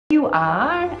you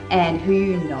are and who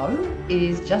you know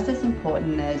is just as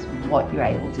important as what you're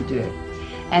able to do.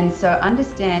 And so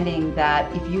understanding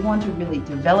that if you want to really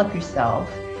develop yourself,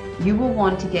 you will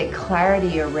want to get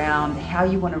clarity around how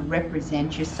you want to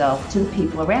represent yourself to the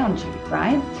people around you,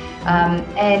 right?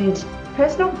 And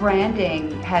personal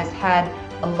branding has had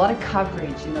a lot of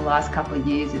coverage in the last couple of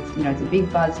years. It's a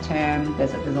big buzz term.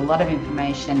 There's a lot of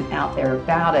information out there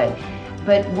about it.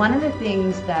 But one of the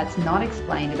things that's not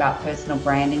explained about personal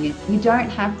branding is you don't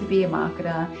have to be a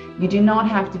marketer. You do not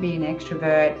have to be an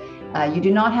extrovert. You do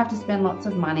not have to spend lots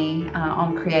of money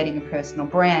on creating a personal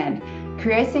brand.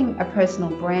 Creating a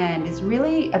personal brand is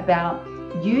really about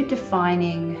you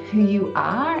defining who you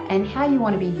are and how you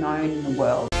want to be known in the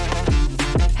world.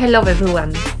 Hello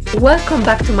everyone, welcome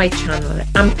back to my channel.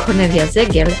 I'm Kornelia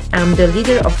Zegiel. I'm the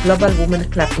leader of Global Women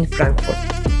Club in Frankfurt.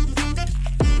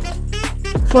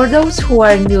 For those who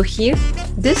are new here,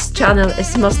 this channel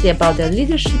is mostly about the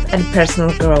leadership and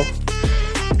personal growth.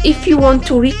 If you want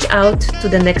to reach out to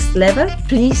the next level,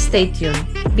 please stay tuned,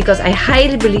 because I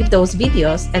highly believe those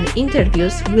videos and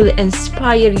interviews will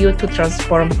inspire you to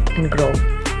transform and grow.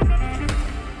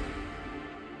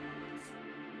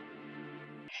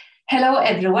 Hello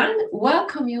everyone,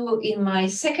 welcome you in my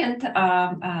second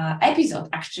episode,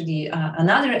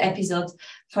 another episode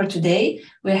for today.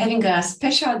 We're having a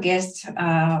special guest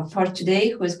for today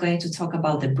who is going to talk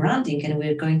about the branding, and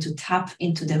we're going to tap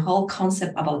into the whole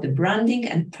concept about the branding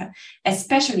and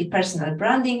especially personal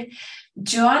branding.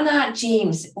 Joanna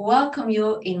James, welcome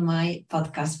you in my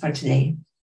podcast for today.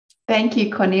 Thank you,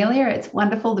 Cornelia. It's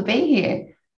wonderful to be here.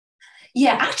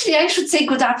 Yeah, actually, I should say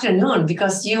good afternoon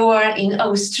because you are in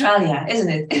Australia, isn't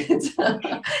it?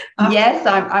 Yes,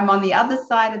 I'm on the other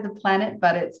side of the planet,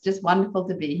 but it's just wonderful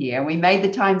to be here. We made the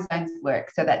time zones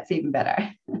work, so that's even better.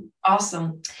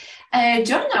 Awesome.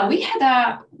 Joanna, we had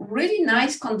a really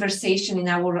nice conversation in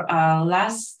our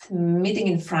last meeting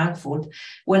in Frankfurt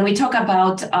when we talk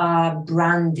about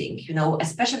branding,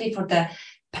 especially for the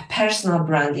personal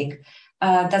branding.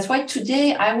 That's why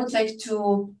today I would like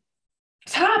to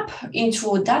tap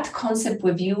into that concept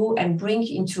with you and bring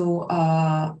into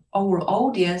our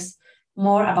audience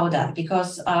more about that,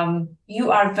 because you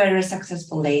are a very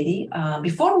successful lady.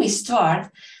 Before we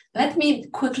start, let me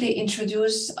quickly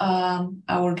introduce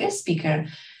our guest speaker.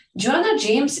 Joanna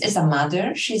James is a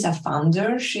mother, she's a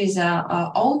founder, she's an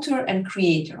author and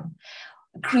creator.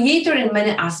 Creator in many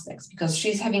aspects, because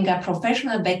she's having a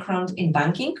professional background in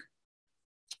banking,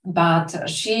 but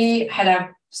she had a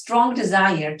strong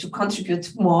desire to contribute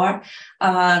more,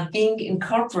 being in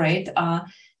corporate,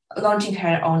 launching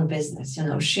her own business.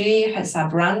 She has a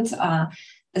brand,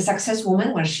 The Success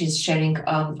Woman, where she's sharing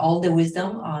all the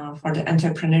wisdom for the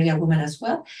entrepreneurial women as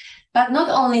well. But not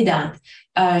only that,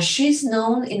 she's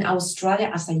known in Australia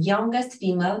as the youngest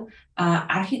female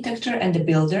architecture and the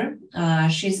builder.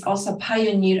 She's also a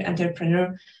pioneer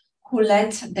entrepreneur who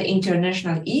led the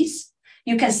International East.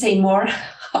 You can say more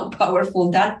how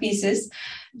powerful that piece is.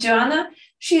 Joanna,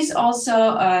 she's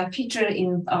also featured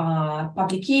in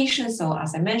publications. So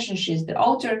as I mentioned, she's the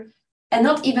author, and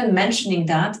not even mentioning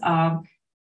that,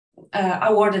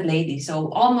 awarded lady.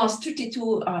 So almost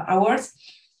 32 awards.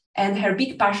 And her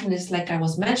big passion is, like I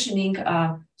was mentioning,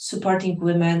 supporting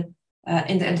women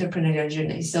in the entrepreneurial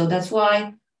journey. So that's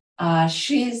why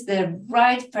she's the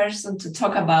right person to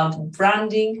talk about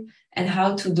branding and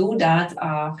how to do that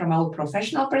from our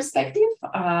professional perspective,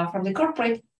 from the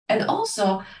corporate, and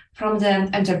also from the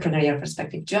entrepreneurial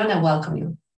perspective. Joanna, welcome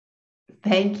you.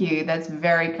 Thank you. That's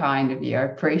very kind of you. I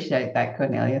appreciate that,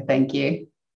 Cornelia. Thank you.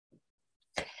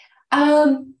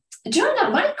 Joanna,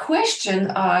 my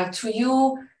question to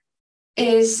you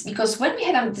is, because when we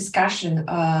had a discussion,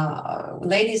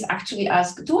 ladies actually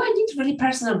ask, do I need really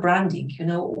personal branding?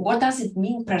 What does it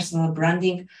mean, personal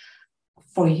branding,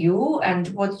 for you, and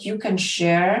what you can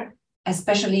share,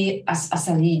 especially as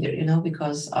a leader,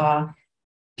 because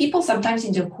people sometimes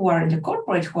who are in the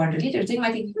corporate, who are the leaders, they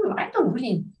might think, I don't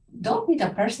need a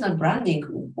personal branding.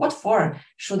 What for?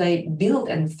 Should I build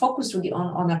and focus really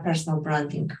on a personal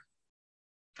branding?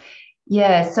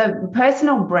 Yeah, so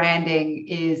personal branding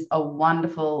is a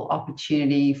wonderful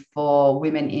opportunity for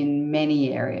women in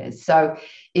many areas. So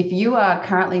if you are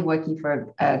currently working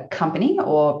for a company,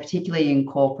 or particularly in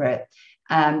corporate,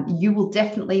 you will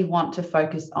definitely want to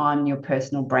focus on your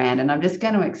personal brand. And I'm just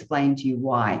going to explain to you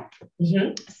why.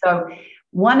 Mm-hmm. So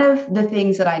One of the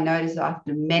things that I noticed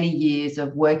after many years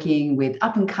of working with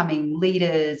up and coming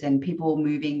leaders and people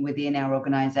moving within our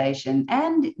organization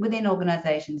and within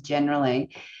organizations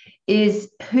generally is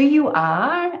who you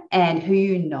are and who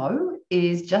you know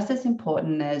is just as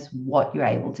important as what you're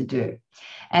able to do.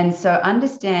 And so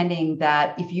understanding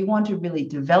that if you want to really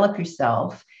develop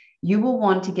yourself, you will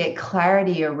want to get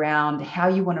clarity around how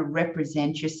you want to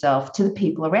represent yourself to the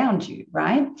people around you,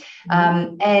 right?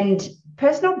 And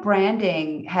personal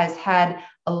branding has had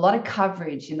a lot of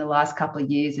coverage in the last couple of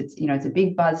years. It's a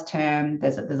big buzz term.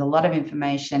 There's a lot of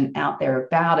information out there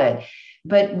about it.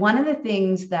 But one of the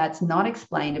things that's not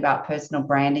explained about personal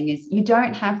branding is you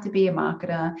don't have to be a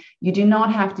marketer. You do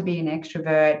not have to be an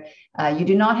extrovert. You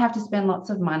do not have to spend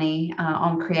lots of money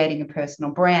on creating a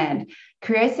personal brand.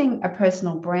 Creating a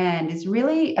personal brand is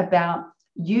really about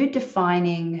you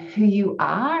defining who you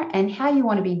are and how you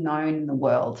want to be known in the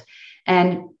world.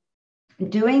 And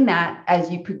doing that as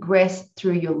you progress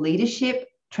through your leadership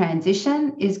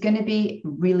transition is going to be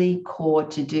really core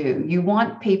to do. You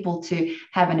want people to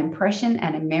have an impression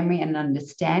and a memory and an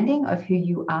understanding of who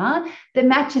you are that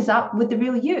matches up with the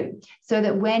real you, so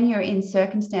that when you're in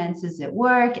circumstances at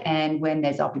work and when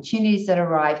there's opportunities that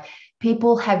arrive,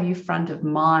 people have you front of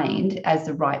mind as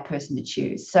the right person to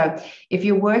choose. So if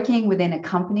you're working within a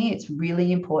company, it's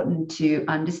really important to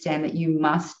understand that you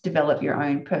must develop your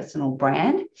own personal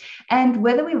brand. And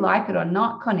whether we like it or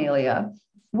not, Kornelia,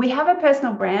 we have a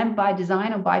personal brand by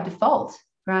design or by default,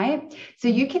 right? So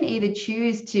you can either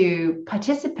choose to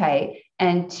participate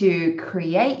and to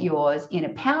create yours in a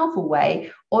powerful way,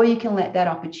 or you can let that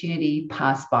opportunity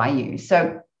pass by you.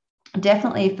 So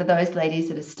definitely for those ladies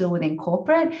that are still within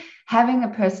corporate, having a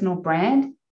personal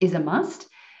brand is a must.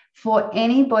 For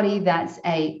anybody that's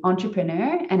an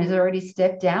entrepreneur and has already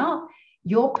stepped out,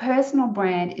 your personal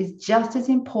brand is just as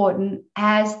important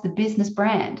as the business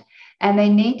brand. And they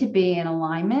need to be in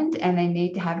alignment and they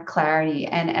need to have clarity.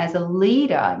 And as a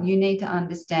leader, you need to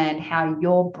understand how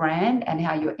your brand and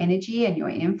how your energy and your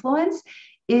influence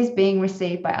is being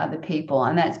received by other people.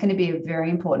 And that's going to be a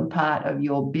very important part of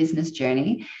your business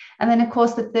journey. And then, of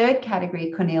course, the third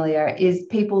category, Kornelia, is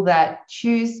people that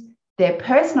choose their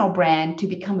personal brand to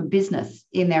become a business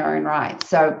in their own right.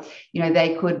 So,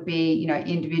 they could be,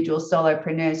 individual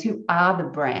solopreneurs who are the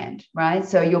brand, right?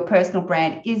 So your personal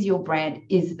brand is your brand,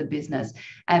 is the business.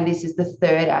 And this is the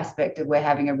third aspect of where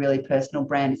having a really personal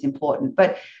brand is important.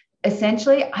 But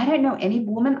essentially, I don't know any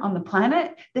woman on the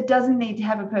planet that doesn't need to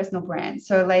have a personal brand.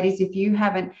 So ladies, if you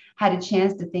haven't had a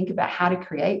chance to think about how to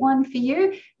create one for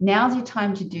you, now's your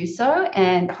time to do so.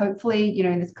 And hopefully,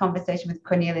 in this conversation with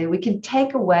Kornelia, we can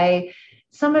take away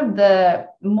some of the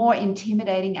more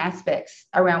intimidating aspects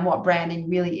around what branding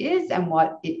really is and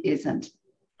what it isn't.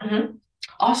 Mm-hmm.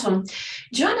 Awesome.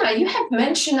 Joanna, you have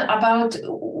mentioned about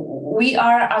we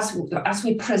are as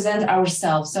we present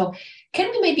ourselves. So can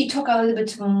we maybe talk a little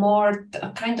bit more,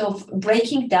 kind of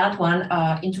breaking that one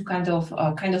into kind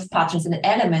of patterns and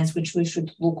elements which we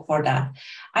should look for that?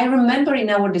 I remember in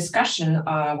our discussion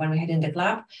when we had in the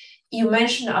club, you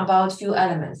mentioned about few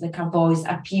elements like a voice,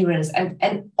 appearance,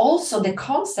 and also the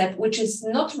concept, which is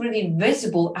not really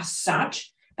visible as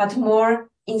such, but more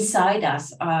inside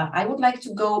us. I would like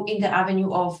to go in the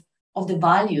avenue of the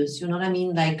values, you know what I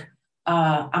mean? Like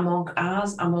among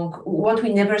us, among what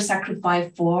we never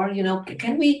sacrifice for,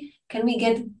 can we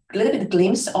get a little bit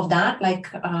glimpse of that, like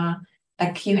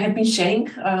you have been sharing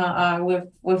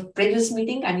with previous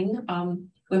meeting,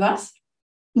 with us?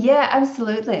 Yeah,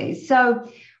 absolutely. So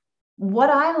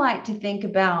what I like to think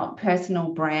about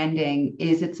personal branding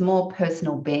is it's more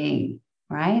personal being,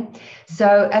 right?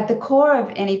 So at the core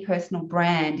of any personal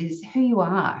brand is who you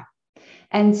are.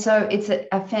 And so it's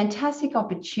a fantastic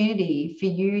opportunity for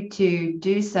you to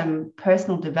do some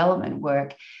personal development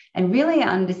work and really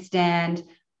understand,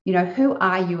 who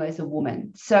are you as a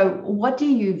woman? So what do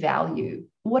you value?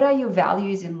 What are your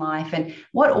values in life and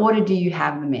what order do you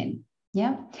have them in?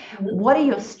 Yeah. What are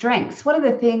your strengths? What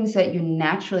are the things that you're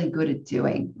naturally good at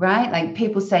doing, right? Like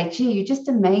people say, gee, you're just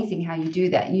amazing how you do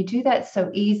that. And you do that so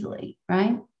easily,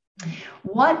 right?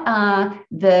 What are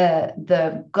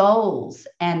the goals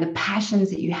and the passions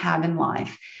that you have in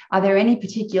life? Are there any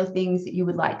particular things that you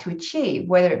would like to achieve,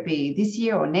 whether it be this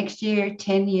year or next year,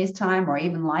 10 years time, or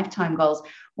even lifetime goals?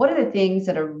 What are the things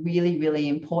that are really, really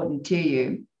important to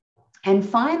you? And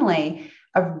finally,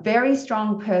 a very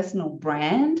strong personal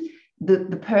brand.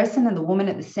 The person and the woman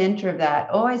at the center of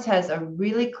that always has a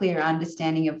really clear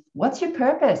understanding of what's your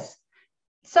purpose.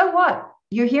 So what?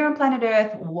 you're here on planet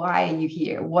Earth. Why are you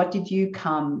here? What did you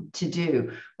come to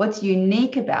do? What's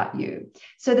unique about you?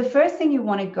 So the first thing you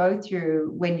want to go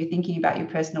through when you're thinking about your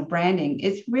personal branding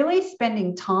is really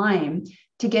spending time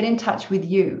to get in touch with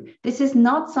you. This is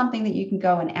not something that you can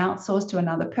go and outsource to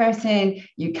another person.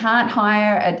 You can't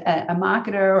hire a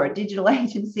marketer or a digital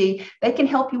agency. They can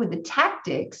help you with the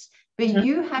tactics, but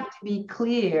you have to be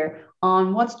clear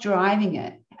on what's driving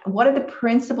it. What are the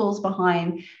principles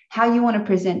behind how you want to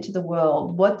present to the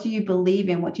world? What do you believe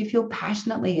in? What do you feel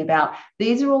passionately about?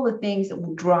 These are all the things that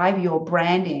will drive your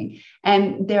branding.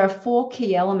 And there are 4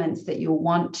 key elements that you'll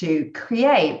want to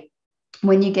create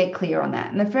when you get clear on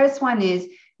that. And the first one is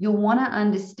you'll want to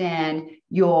understand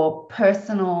your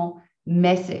personal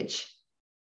message.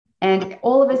 And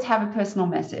all of us have a personal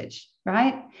message,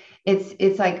 right?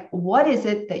 It's like, what is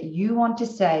it that you want to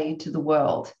say to the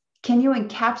world? Can you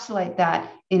encapsulate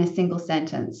that in a single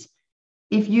sentence?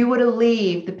 If you were to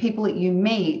leave the people that you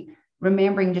meet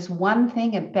remembering just one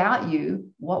thing about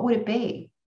you, what would it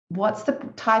be? What's the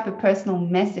type of personal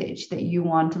message that you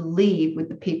want to leave with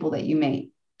the people that you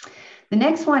meet? The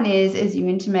next one is, as you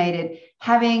intimated,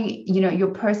 having, your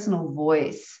personal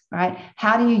voice, right?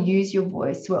 How do you use your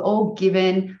voice? We're all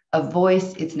given a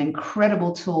voice. It's an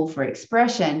incredible tool for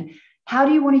expression. How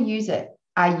do you want to use it?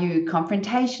 Are you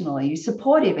confrontational? Are you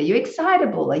supportive? Are you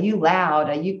excitable? Are you loud?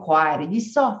 Are you quiet? Are you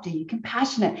soft? Are you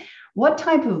compassionate? What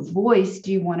type of voice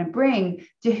do you want to bring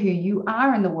to who you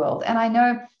are in the world? And I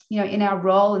know, in our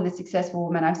role in the Successful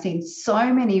Woman, I've seen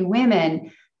so many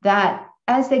women that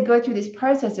as they go through this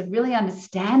process of really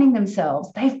understanding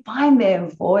themselves, they find their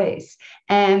voice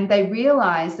and they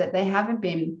realize that they haven't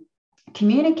been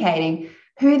communicating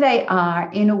who they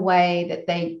are in a way that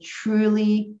they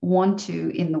truly want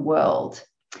to in the world.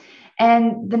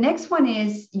 And the next one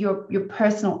is your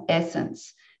personal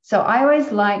essence. So I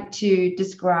always like to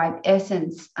describe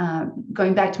essence,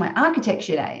 going back to my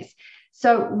architecture days.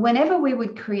 So whenever we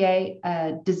would create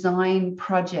a design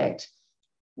project,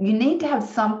 you need to have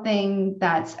something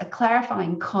that's a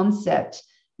clarifying concept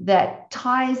that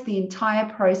ties the entire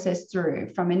process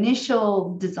through, from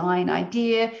initial design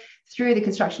idea through the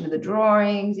construction of the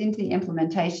drawings, into the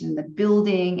implementation, the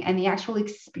building, and the actual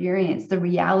experience, the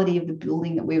reality of the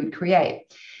building that we would create.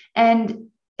 And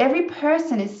every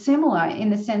person is similar in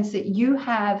the sense that you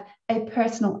have a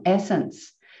personal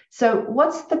essence. So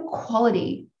what's the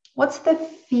quality? What's the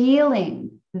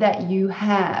feeling that you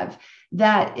have?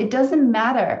 That it doesn't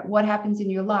matter what happens in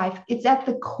your life, it's at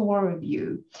the core of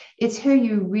you. It's who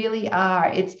you really are.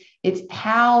 It's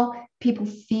how people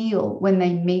feel when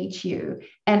they meet you.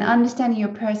 And understanding your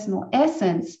personal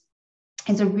essence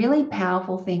is a really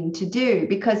powerful thing to do,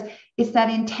 because it's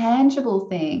that intangible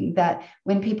thing that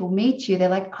when people meet you, they're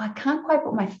like, oh, I can't quite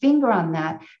put my finger on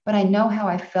that, but I know how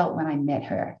I felt when I met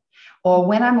her. Or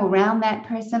when I'm around that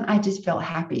person, I just felt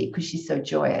happy because she's so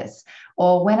joyous.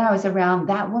 Or when I was around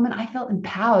that woman, I felt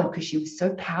empowered because she was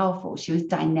so powerful. She was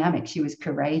dynamic. She was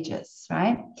courageous,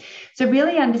 right? So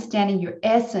really understanding your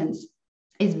essence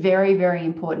is very, very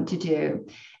important to do.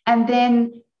 And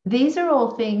then these are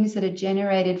all things that are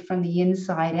generated from the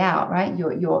inside out, right?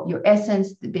 Your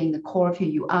essence being the core of who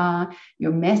you are,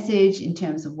 your message in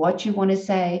terms of what you want to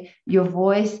say, your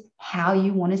voice, how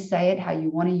you want to say it, how you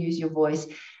want to use your voice,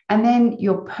 and then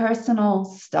your personal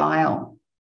style.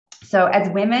 So as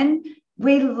women,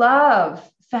 we love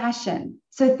fashion.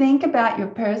 So think about your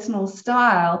personal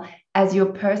style as your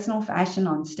personal fashion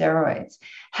on steroids.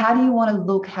 How do you want to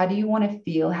look? How do you want to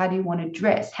feel? How do you want to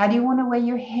dress? How do you want to wear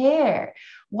your hair?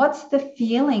 What's the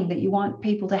feeling that you want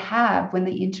people to have when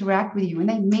they interact with you, when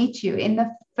they meet you in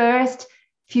the first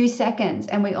few seconds?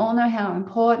 And we all know how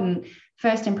important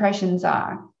first impressions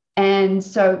are. And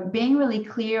so being really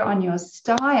clear on your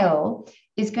style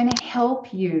is going to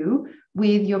help you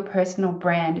with your personal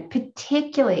brand,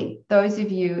 particularly those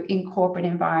of you in corporate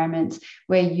environments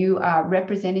where you are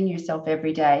representing yourself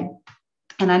every day.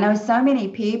 And I know so many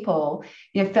people,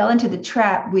 fell into the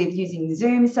trap with using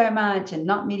Zoom so much and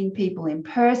not meeting people in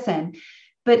person.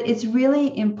 But it's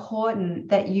really important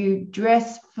that you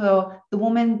dress for the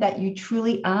woman that you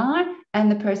truly are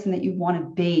and the person that you want to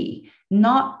be,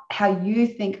 not how you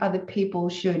think other people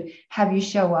should have you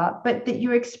show up, but that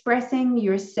you're expressing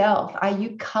yourself. Are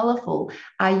you colorful?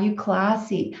 Are you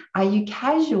classy? Are you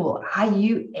casual? Are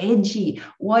you edgy?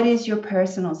 What is your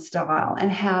personal style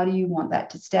and how do you want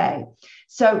that to stay?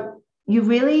 So you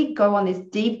really go on this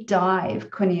deep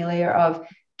dive, Kornelia, of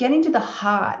getting to the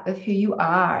heart of who you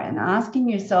are and asking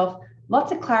yourself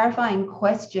lots of clarifying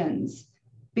questions.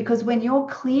 Because when you're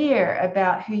clear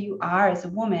about who you are as a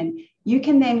woman, you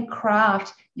can then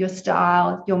craft your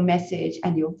style, your message,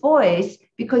 and your voice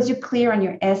because you're clear on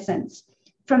your essence.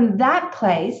 from that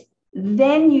place,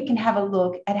 then you can have a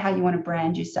look at how you want to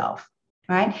brand yourself,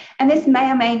 right? And this may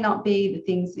or may not be the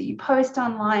things that you post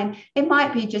online. It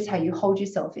might be just how you hold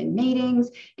yourself in meetings.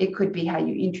 It could be how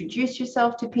you introduce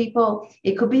yourself to people.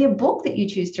 It could be a book that you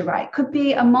choose to write. It could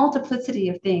be a multiplicity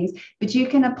of things, but you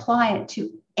can apply it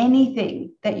to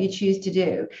anything that you choose to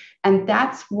do. And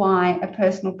that's why a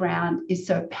personal brand is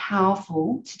so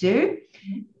powerful to do.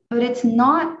 But it's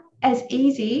not as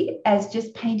easy as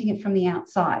just painting it from the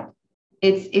outside.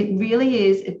 It really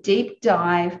is a deep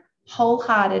dive,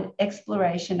 wholehearted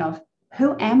exploration of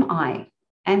who am I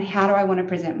and how do I want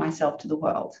to present myself to the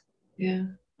world. Yeah,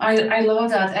 I love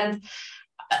that. And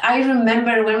I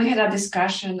remember when we had a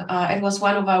discussion, it was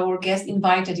one of our guests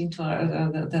invited into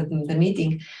the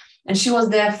meeting, and she was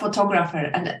the photographer.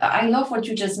 And I love what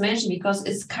you just mentioned, because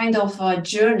it's kind of a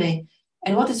journey.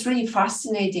 And what is really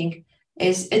fascinating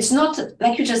is it's not,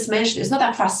 like you just mentioned, it's not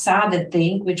a facade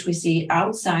thing, which we see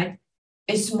outside.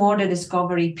 It's more the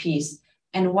discovery piece.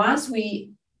 And once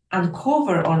we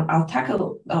uncover or I'll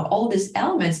tackle all these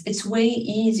elements, it's way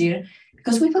easier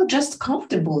because we feel just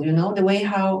comfortable, the way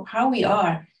how we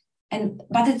are.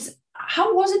 But it's,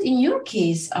 how was it in your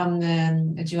case,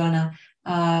 Joanna?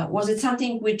 Was it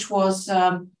something which was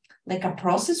like a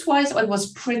process-wise, or it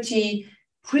was pretty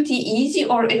easy,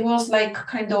 or it was like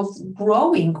kind of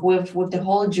growing with the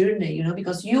whole journey,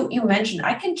 because you mentioned,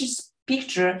 I can just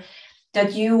picture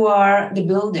that you are the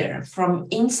builder from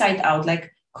inside out,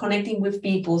 like connecting with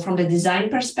people from the design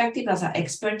perspective as an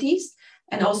expertise,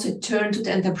 and also turn to the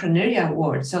entrepreneurial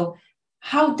world. So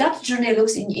how that journey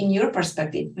looks in your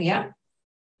perspective, yeah?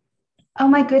 Oh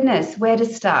my goodness, where to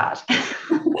start?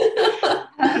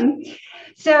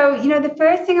 So, the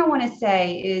first thing I want to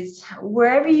say is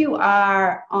wherever you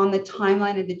are on the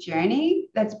timeline of the journey,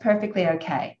 that's perfectly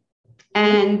okay.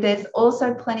 And there's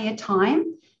also plenty of time.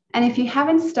 And if you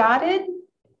haven't started,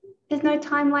 there's no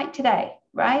time like today,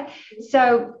 right?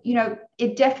 So,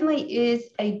 it definitely is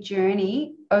a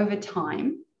journey over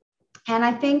time. And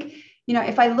I think,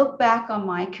 if I look back on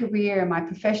my career and my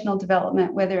professional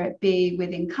development, whether it be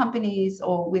within companies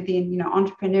or within,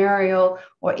 entrepreneurial,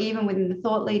 or even within the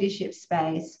thought leadership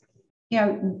space,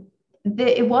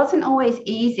 it wasn't always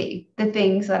easy, the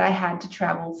things that I had to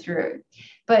travel through.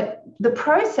 But the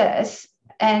process,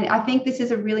 and I think this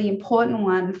is a really important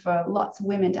one for lots of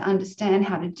women to understand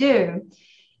how to do,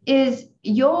 is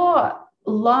your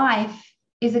life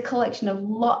is a collection of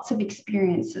lots of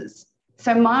experiences.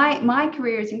 So my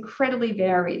career is incredibly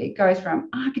varied. It goes from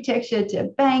architecture to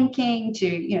banking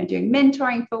to, doing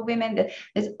mentoring for women.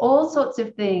 There's all sorts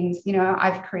of things.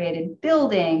 I've created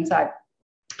buildings, I've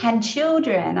had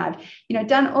children, I've,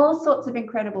 done all sorts of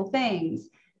incredible things,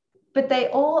 but they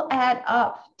all add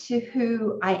up to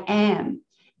who I am.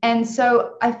 And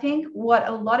so I think what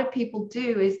a lot of people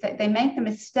do is that they make the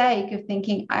mistake of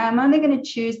thinking, I'm only going to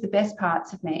choose the best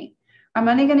parts of me. I'm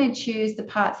only going to choose the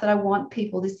parts that I want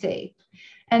people to see.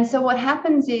 And so what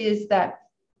happens is that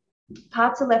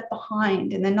parts are left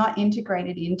behind and they're not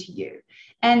integrated into you.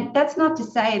 And that's not to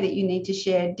say that you need to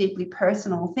share deeply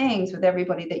personal things with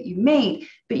everybody that you meet,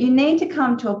 but you need to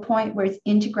come to a point where it's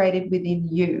integrated within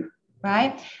you,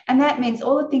 right? And that means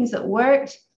all the things that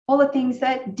worked, all the things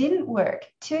that didn't work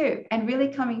too, and really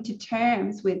coming to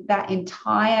terms with that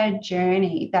entire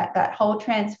journey, that whole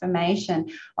transformation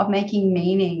of making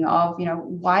meaning of,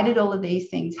 why did all of these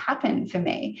things happen for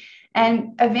me?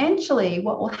 And eventually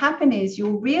what will happen is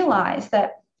you'll realize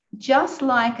that just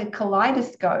like a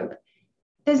kaleidoscope,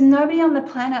 there's nobody on the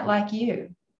planet like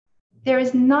you. There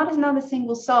is not another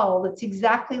single soul that's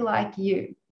exactly like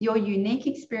you. Your unique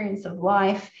experience of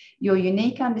life, your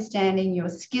unique understanding, your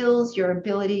skills, your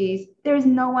abilities, there is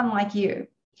no one like you.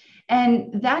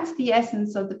 And that's the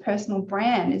essence of the personal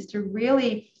brand, is to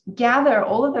really gather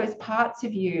all of those parts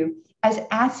of you as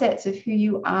assets of who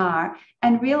you are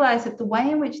and realize that the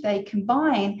way in which they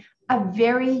combine are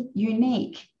very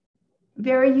unique,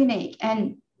 very unique.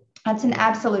 And that's an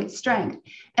absolute strength.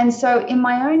 And so in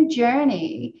my own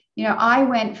journey, I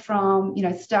went from,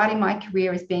 starting my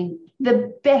career as being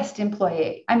the best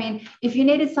employee. I mean, if you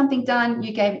needed something done,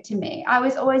 you gave it to me. I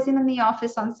was always in the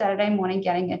office on Saturday morning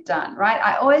getting it done, right?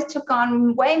 I always took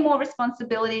on way more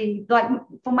responsibility, like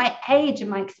for my age and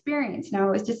my experience. It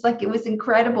was just like, it was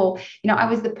incredible. I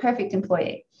was the perfect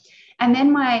employee. And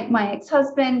then my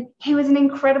ex-husband, he was an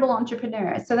incredible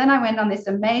entrepreneur. So then I went on this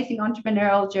amazing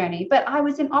entrepreneurial journey, but I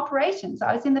was in operations.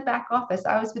 I was in the back office.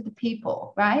 I was with the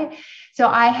people, right? So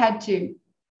I had to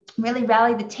really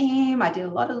rally the team. I did a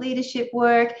lot of leadership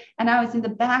work, and I was in the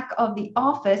back of the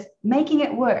office making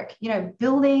it work,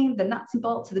 building the nuts and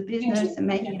bolts of the business and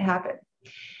making it happen.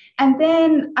 And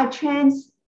then I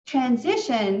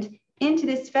transitioned into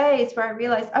this phase where I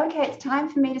realized, okay, it's time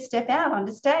for me to step out on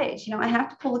the stage. I have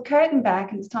to pull the curtain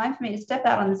back, and it's time for me to step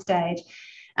out on the stage.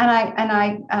 And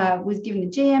I was given the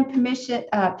GM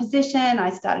position. I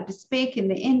started to speak in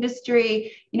the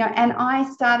industry, and I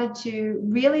started to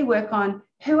really work on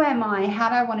who am I, how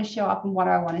do I want to show up, and what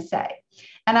do I want to say.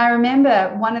 And I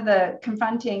remember one of the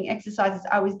confronting exercises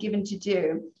I was given to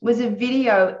do was a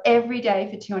video every day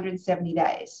for 270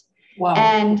 days. Wow.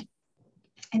 And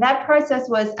that process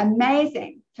was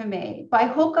amazing for me. By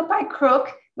hook or by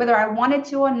crook, whether I wanted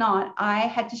to or not, I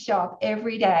had to show up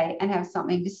every day and have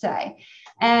something to say.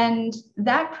 And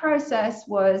that process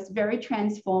was very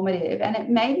transformative. And it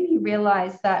made me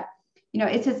realize that,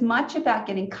 it's as much about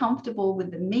getting comfortable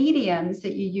with the mediums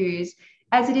that you use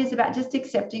as it is about just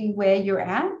accepting where you're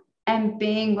at and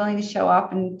being willing to show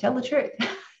up and tell the truth.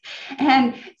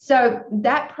 And so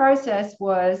that process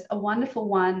was a wonderful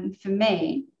one for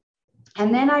me.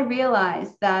 And then I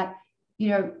realized that,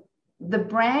 the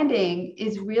branding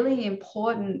is really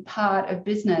important part of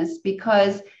business,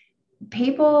 because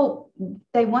people,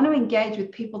 they want to engage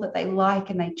with people that they like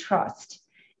and they trust.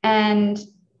 And,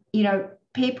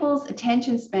 people's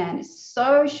attention span is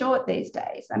so short these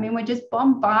days. I mean, we're just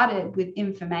bombarded with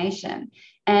information.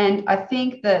 And I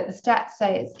think that the stats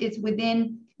say it's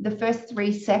within the first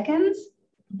 3 seconds,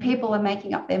 people are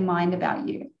making up their mind about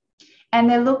you. And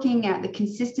they're looking at the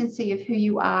consistency of who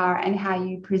you are and how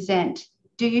you present.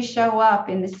 Do you show up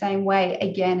in the same way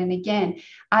again and again?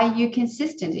 Are you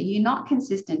consistent? Are you not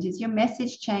consistent? Is your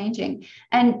message changing?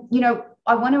 And,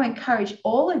 I want to encourage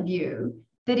all of you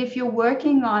that if you're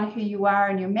working on who you are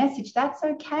and your message, that's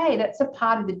okay. That's a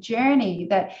part of the journey,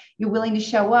 that you're willing to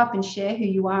show up and share who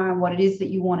you are and what it is that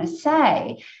you want to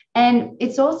say. And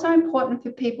it's also important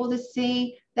for people to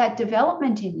see that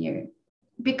development in you,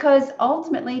 because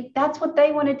ultimately that's what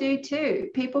they want to do too.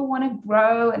 People want to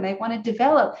grow and they want to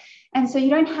develop. And so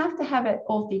you don't have to have it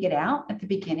all figured out at the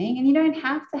beginning, and you don't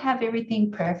have to have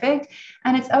everything perfect.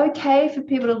 And it's okay for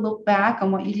people to look back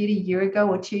on what you did a year ago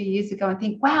or 2 years ago and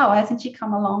think, wow, hasn't she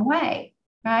come a long way,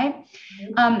 right?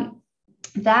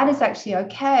 That is actually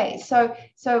okay. So,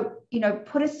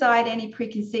 put aside any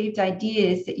preconceived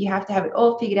ideas that you have to have it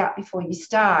all figured out before you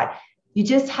start. You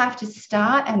just have to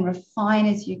start and refine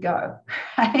as you go,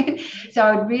 right? So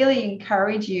I would really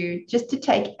encourage you just to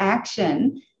take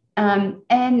action.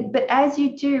 But as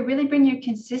you do, really bring your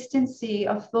consistency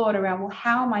of thought around, well,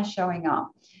 how am I showing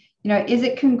up? Is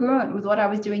it congruent with what I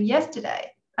was doing yesterday?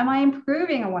 Am I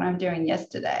improving on what I'm doing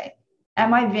yesterday?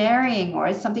 Am I varying, or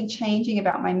is something changing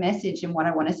about my message and what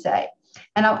I want to say?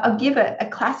 And I'll give a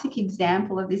classic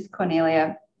example of this,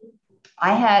 Kornelia.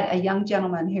 I had a young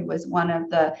gentleman who was one of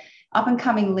the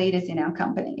up-and-coming leaders in our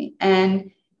company,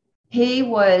 and he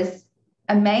was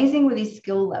amazing with his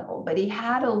skill level, but he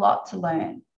had a lot to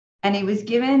learn. And he was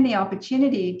given the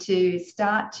opportunity to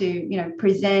start to,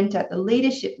 present at the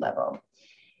leadership level.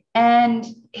 And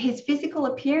his physical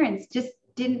appearance just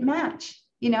didn't match,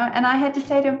 and I had to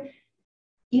say to him,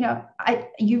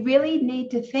 you really need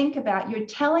to think about, you're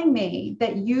telling me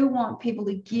that you want people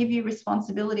to give you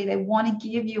responsibility. They want to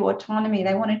give you autonomy.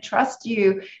 They want to trust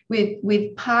you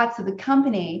with parts of the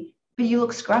company, but you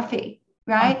look scruffy,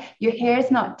 right? Your hair's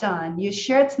not done. Your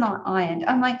shirt's not ironed.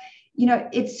 I'm like,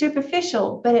 it's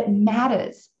superficial, but it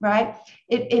matters, right?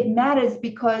 It matters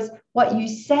because what you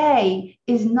say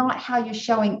is not how you're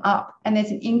showing up. And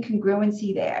there's an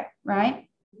incongruency there, right?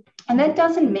 And that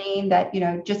doesn't mean that,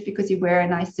 just because you wear a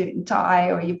nice suit and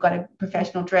tie or you've got a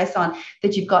professional dress on,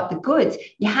 that you've got the goods.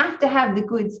 You have to have the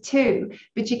goods too,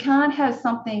 but you can't have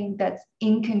something that's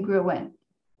incongruent,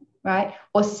 right?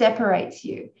 Or separates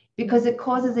you, because it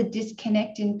causes a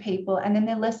disconnect in people, and then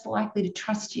they're less likely to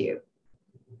trust you,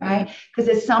 right? Because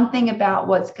there's something about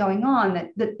what's going on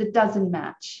that doesn't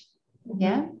match.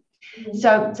 Yeah.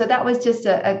 So that was just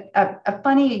a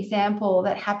funny example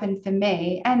that happened for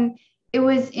me. And it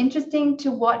was interesting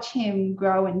to watch him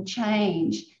grow and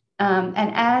change. And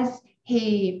as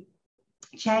he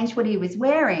changed what he was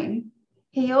wearing,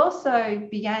 he also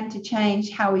began to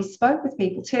change how he spoke with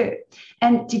people too.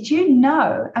 And did you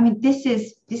know, I mean, this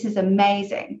is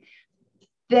amazing.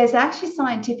 There's actually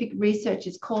scientific research,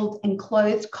 it's called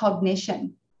enclosed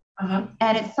cognition.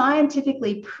 And it's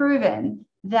scientifically proven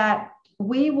that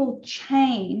we will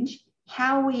change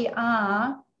how we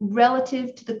are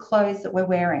relative to the clothes that we're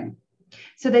wearing.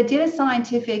 So they did a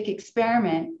scientific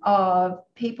experiment of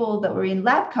people that were in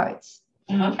lab coats.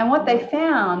 And what they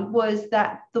found was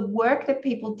that the work that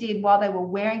people did while they were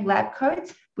wearing lab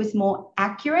coats was more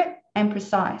accurate and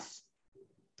precise.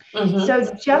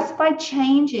 So just by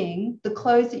changing the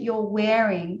clothes that you're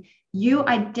wearing, you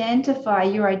identify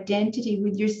your identity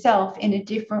with yourself in a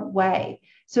different way.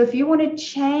 So if you want to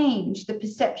change the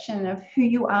perception of who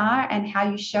you are and how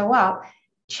you show up,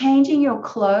 changing your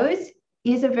clothes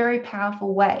is a very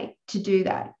powerful way to do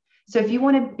that. So if you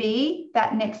want to be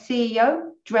that next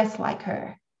CEO, dress like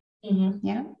her.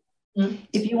 Yeah.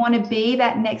 If you want to be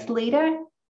that next leader,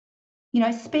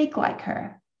 speak like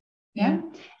her. Yeah.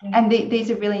 And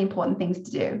these are really important things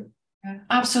to do.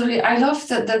 Absolutely. I love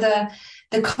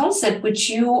the concept which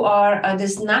you are,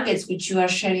 these nuggets which you are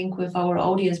sharing with our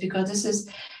audience, because this is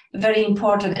very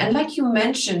important. And like you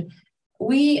mentioned,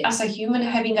 we as a human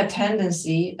having a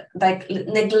tendency like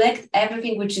neglect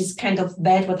everything which is kind of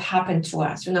bad what happened to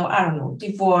us, I don't know,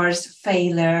 divorce,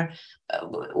 failure,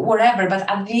 whatever. But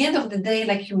at the end of the day,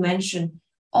 like you mentioned,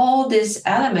 all these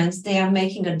elements, they are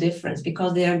making a difference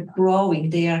because they are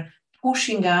growing, they are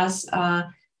pushing us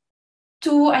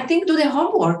to, I think, do the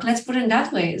homework. Let's put it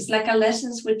that way. It's like a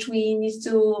lessons which we need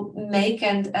to make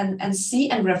and see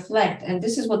and reflect. And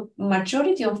this is what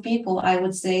majority of people, I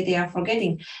would say, they are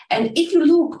forgetting. And if you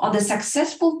look on the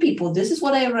successful people, this is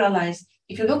what I realized.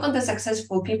 If you look on the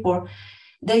successful people,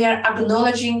 they are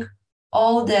acknowledging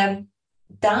all the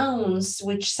downs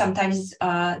which sometimes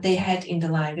they had in the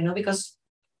life, because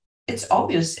it's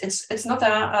obvious. It's not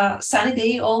a sunny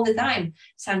day all the time.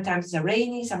 Sometimes it's a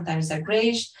rainy, sometimes it's a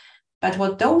grayish. But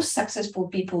what those successful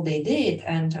people they did,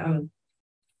 and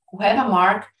who have a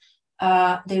mark,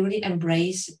 they really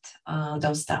embraced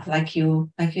those stuff, like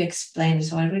you explained.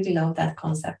 So I really love that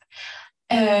concept.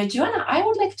 Joanna, I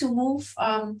would like to move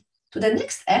to the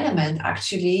next element,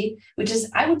 actually, which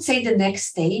is, I would say, the next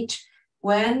stage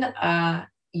when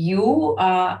you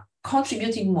are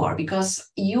contributing more,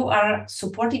 because you are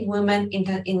supporting women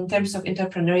in terms of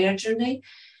entrepreneurial journey,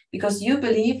 because you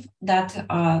believe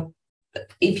that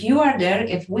if you are there,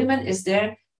 if women is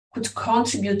there, could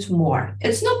contribute more.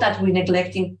 It's not that we're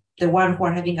neglecting the one who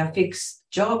are having a fixed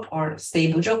job or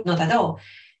stable job, not at all.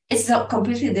 It's a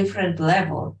completely different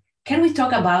level. Can we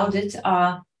talk about it,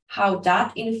 how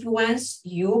that influenced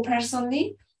you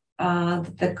personally,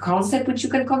 the concept which you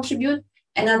can contribute,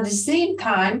 and at the same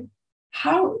time,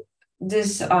 how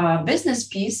this business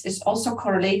piece is also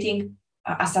correlating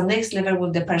as a next level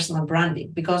with the personal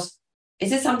branding? Because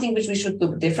is it something which we should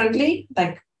look differently,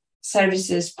 like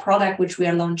services, product which we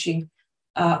are launching,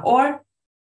 or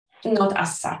not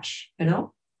as such,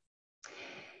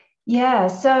 Yeah.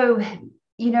 So,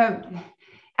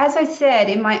 as I said,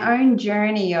 in my own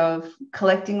journey of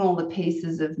collecting all the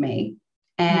pieces of me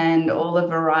and all the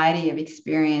variety of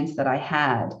experience that I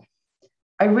had,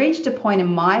 I reached a point in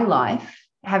my life,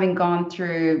 having gone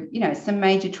through, some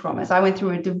major traumas. I went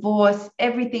through a divorce.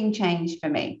 Everything changed for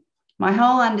me. My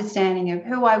whole understanding of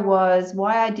who I was,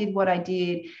 why I did what I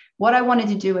did, what I wanted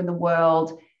to do in the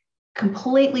world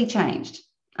completely changed.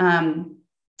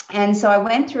 And so I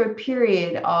went through a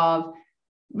period of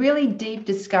really deep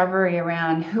discovery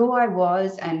around who I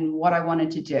was and what I wanted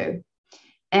to do.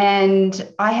 And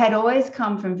I had always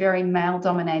come from very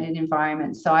male-dominated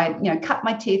environments. So I, cut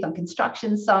my teeth on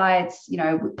construction sites,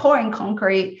 pouring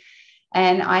concrete.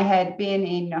 And I had been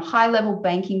in high-level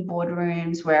banking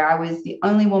boardrooms where I was the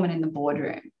only woman in the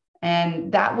boardroom.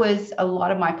 And that was a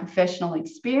lot of my professional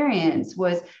experience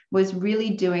was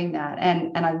really doing that.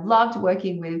 And I loved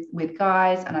working with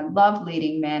guys, and I loved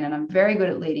leading men, and I'm very good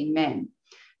at leading men.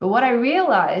 But what I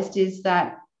realized is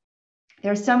that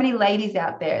there are so many ladies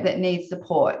out there that need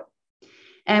support.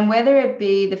 And whether it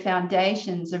be the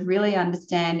foundations of really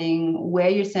understanding where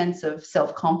your sense of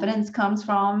self-confidence comes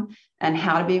from and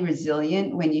how to be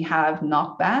resilient when you have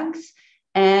knockbacks,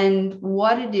 and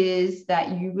what it is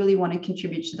that you really want to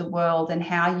contribute to the world and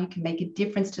how you can make a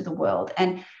difference to the world.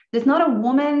 And there's not a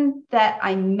woman that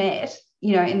I met,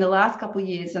 in the last couple of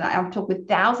years, and I've talked with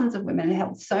thousands of women and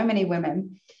helped so many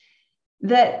women,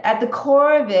 that at the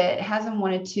core of it hasn't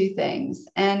wanted two things.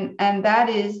 And that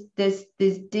is this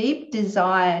deep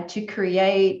desire to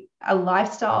create a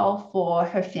lifestyle for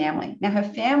her family. Now, her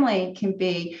family can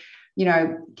be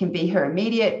her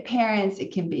immediate parents,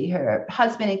 it can be her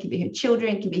husband, it can be her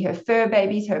children, it can be her fur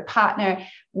babies, her partner,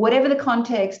 whatever the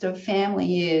context of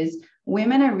family is.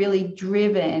 Women are really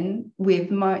driven with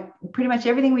pretty much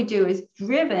everything we do is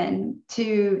driven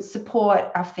to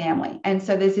support our family. And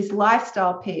so there's this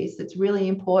lifestyle piece that's really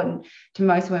important to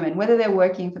most women, whether they're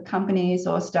working for companies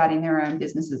or starting their own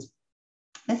businesses.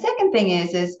 The second thing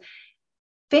is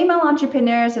female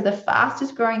entrepreneurs are the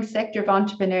fastest growing sector of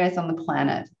entrepreneurs on the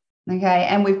planet. Okay.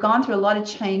 And we've gone through a lot of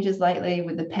changes lately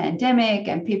with the pandemic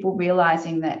and people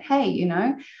realizing that, hey,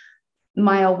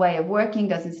 my old way of working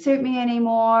doesn't suit me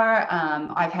anymore.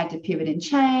 I've had to pivot and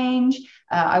change.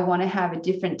 I want to have a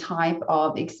different type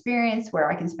of experience where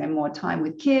I can spend more time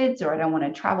with kids, or I don't want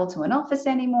to travel to an office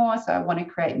anymore. So I want to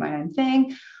create my own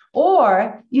thing.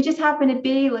 Or you just happen to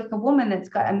be like a woman that's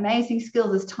got amazing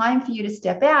skills. It's time for you to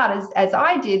step out, as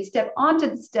I did, step onto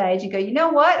the stage and go, you know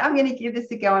what? I'm going to give this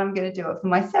a go and I'm going to do it for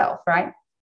myself, right?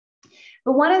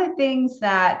 But one of the things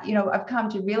that, I've come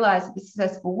to realize as a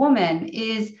successful woman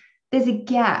is there's a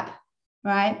gap,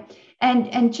 right?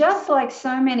 And just like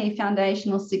so many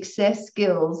foundational success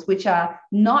skills, which are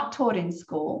not taught in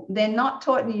school, they're not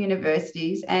taught in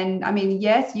universities. And I mean,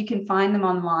 yes, you can find them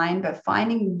online, but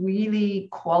finding really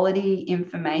quality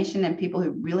information and people who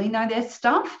really know their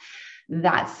stuff,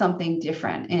 that's something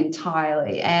different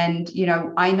entirely. And,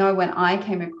 I know when I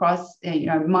came across,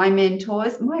 my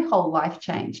mentors, my whole life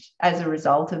changed as a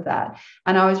result of that.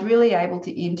 And I was really able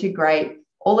to integrate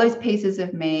all those pieces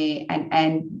of me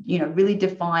and really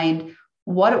defined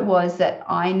what it was that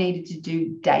I needed to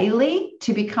do daily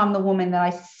to become the woman that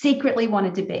I secretly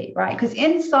wanted to be, right? Because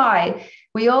inside,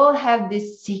 we all have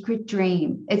this secret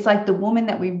dream. It's like the woman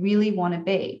that we really want to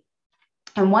be.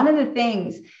 And one of the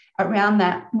things around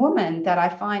that woman that I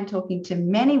find talking to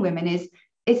many women is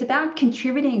it's about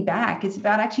contributing back. It's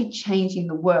about actually changing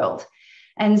the world.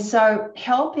 And so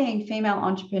helping female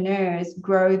entrepreneurs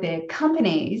grow their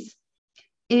companies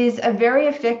is a very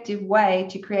effective way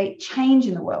to create change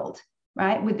in the world,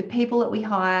 right? With the people that we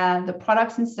hire, the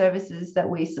products and services that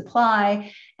we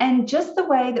supply, and just the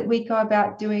way that we go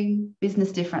about doing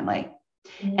business differently.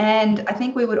 Mm-hmm. And I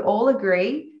think we would all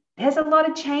agree there's a lot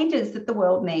of changes that the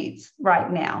world needs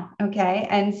right now, okay?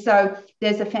 And so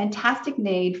there's a fantastic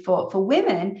need for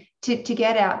women to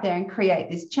get out there and create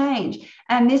this change.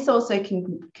 And this also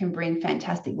can bring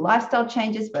fantastic lifestyle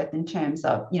changes, both in terms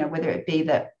of, whether it be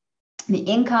the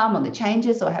income or the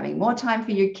changes or having more time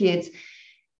for your kids.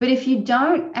 But if you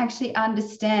don't actually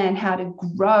understand how to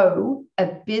grow a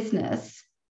business,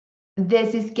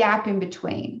 there's this gap in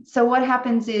between. So what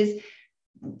happens is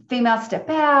females step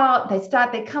out, they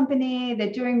start their company,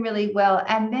 they're doing really well,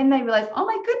 and then they realize, oh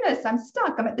my goodness, I'm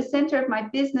stuck. I'm at the center of my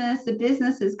business. The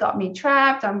business has got me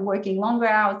trapped. I'm working longer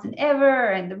hours than ever,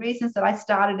 and the reasons that I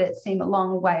started it seem a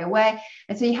long way away.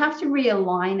 And so you have to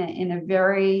realign it in a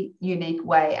very unique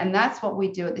way. And that's what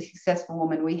we do at The Successful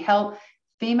Woman. We help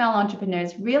female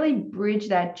entrepreneurs really bridge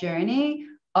that journey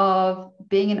of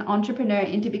being an entrepreneur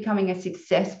into becoming a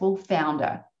successful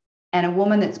founder, and a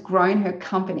woman that's grown her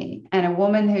company, and a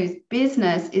woman whose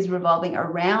business is revolving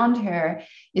around her,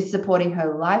 is supporting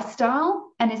her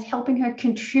lifestyle and is helping her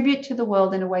contribute to the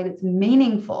world in a way that's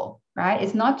meaningful, right?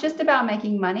 It's not just about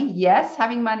making money. Yes,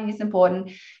 having money is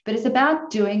important, but it's about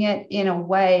doing it in a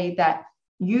way that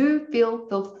you feel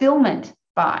fulfillment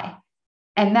by.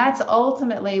 And that's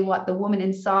ultimately what the woman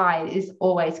inside is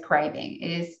always craving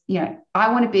is,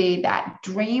 I want to be that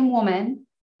dream woman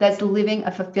that's living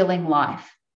a fulfilling life.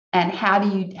 And how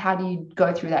do you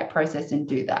go through that process and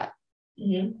do that?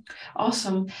 Mm-hmm.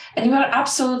 Awesome. And you are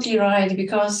absolutely right,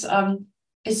 because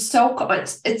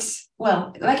it's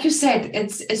well, like you said,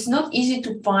 it's not easy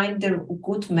to find the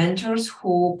good mentors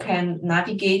who can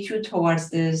navigate you towards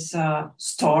this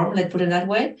storm, let's put it that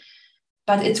way.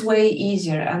 But it's way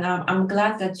easier. And I'm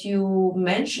glad that you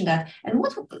mentioned that. And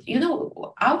what,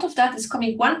 out of that is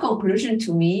coming one conclusion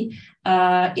to me,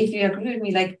 if you agree with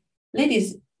me, like,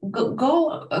 ladies,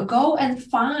 go and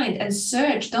find and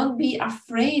search. Don't be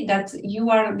afraid that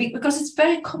you are big, because it's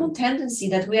very common tendency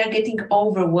that we are getting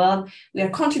overwhelmed. We are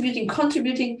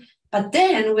contributing, but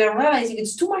then we are realizing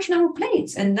it's too much on our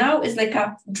plates, and now it's like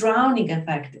a drowning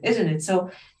effect, isn't it? So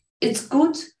it's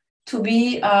good to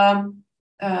be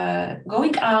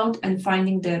going out and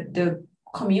finding the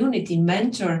community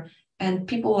mentor and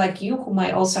people like you who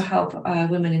might also help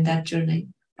women in that journey.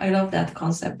 I love that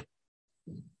concept.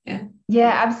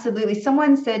 Yeah, absolutely.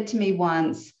 Someone said to me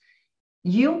once,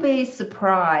 you'll be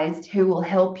surprised who will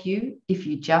help you if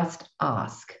you just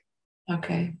ask.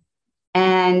 Okay.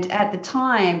 And at the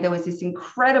time, there was this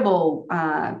incredible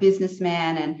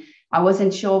businessman, and I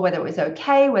wasn't sure whether it was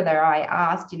okay, whether I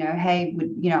asked, hey,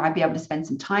 would I be able to spend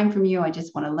some time from you? I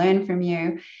just want to learn from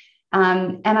you.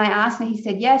 And I asked, and he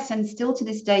said yes. And still to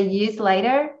this day, years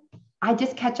later, I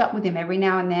just catch up with him every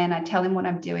now and then. I tell him what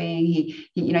I'm doing. He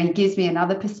gives me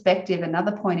another perspective,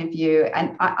 another point of view.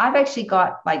 And I've actually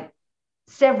got like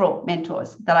several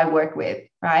mentors that I work with,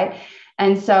 right?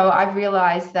 And so I've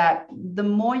realized that the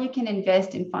more you can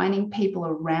invest in finding people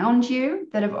around you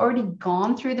that have already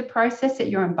gone through the process that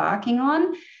you're embarking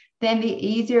on, then the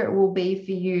easier it will be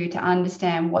for you to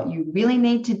understand what you really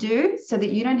need to do so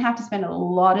that you don't have to spend a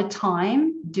lot of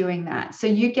time doing that. So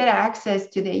you get access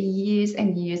to their years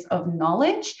and years of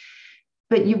knowledge,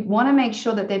 but you want to make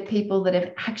sure that they're people that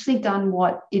have actually done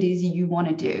what it is you want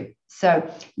to do.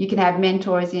 So you can have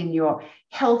mentors in your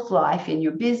health life, in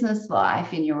your business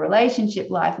life, in your relationship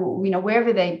life,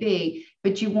 wherever they be,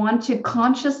 but you want to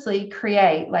consciously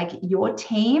create like your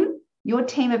team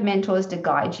of mentors to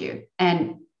guide you.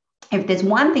 And if there's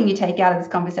one thing you take out of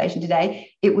this conversation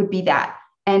today, it would be that.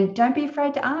 And don't be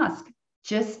afraid to ask.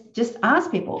 Just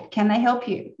ask people, can they help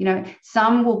you?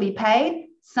 Some will be paid,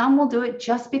 some will do it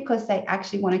just because they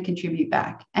actually want to contribute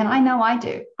back. And I know I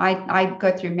do. I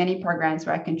go through many programs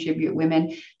where I contribute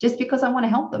women just because I want to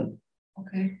help them.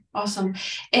 Okay, awesome.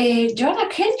 Joanna,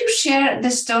 can you share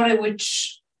the story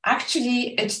which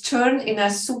actually it turned in a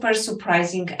super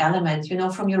surprising element,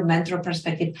 from your mentor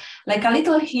perspective, like a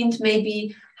little hint,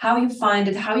 maybe how you find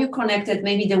it, how you connected,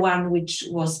 maybe the one which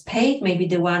was paid, maybe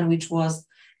the one which was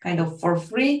kind of for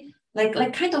free, like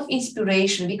kind of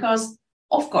inspiration, because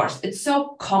of course it's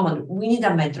so common. We need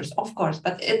a mentors, of course,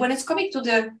 but when it's coming to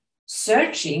the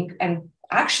searching and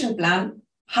action plan,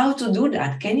 how to do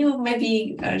that? Can you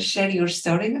maybe share your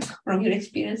story from your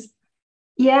experience?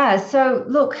 Yeah. So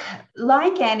look,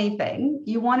 like anything,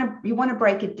 you want to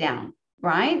break it down,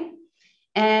 right?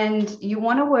 And you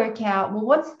want to work out, well,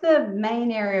 what's the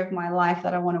main area of my life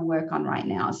that I want to work on right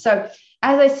now? So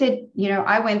as I said,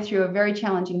 I went through a very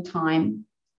challenging time.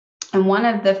 And one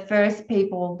of the first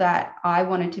people that I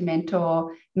wanted to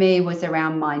mentor me was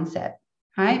around mindset,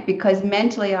 right? Because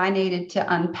mentally I needed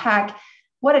to unpack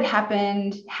what had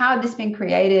happened, how had this been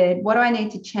created, what do I need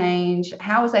to change,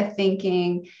 how was I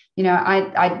thinking?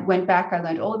 I went back, I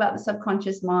learned all about the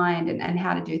subconscious mind and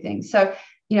how to do things. So,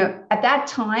 at that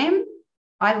time,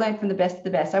 I learned from the best of the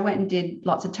best. I went and did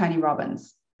lots of Tony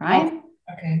Robbins, right?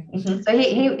 Oh, okay. Mm-hmm. So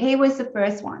he was the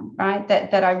first one, right?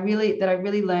 That I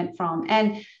really learned from.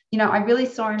 And I really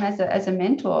saw him as a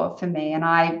mentor for me. And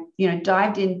I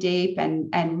dived in deep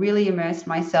and really immersed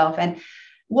myself. And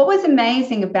what was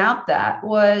amazing about that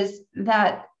was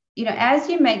that as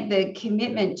you make the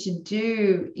commitment to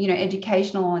do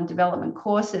educational and development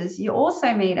courses, you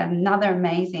also meet another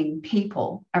amazing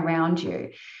people around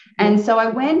you. And so I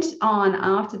went on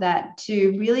after that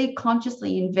to really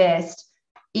consciously invest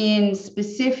in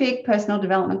specific personal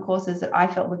development courses that I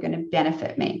felt were going to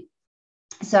benefit me.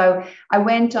 So I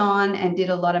went on and did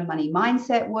a lot of money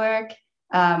mindset work.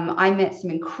 I met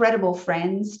some incredible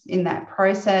friends in that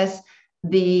process.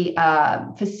 The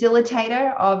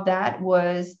facilitator of that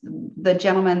was the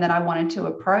gentleman that I wanted to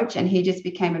approach, and he just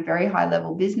became a very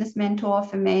high-level business mentor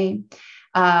for me.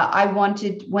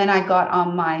 When I got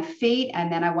on my feet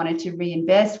and then I wanted to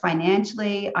reinvest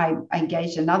financially, I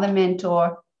engaged another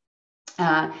mentor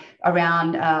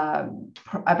around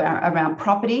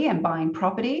property and buying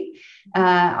property.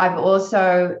 I've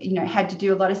also, had to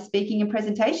do a lot of speaking and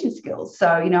presentation skills. So,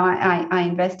 I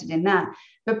invested in that.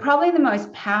 But probably the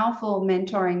most powerful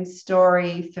mentoring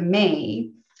story for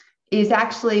me is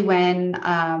actually when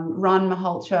Ron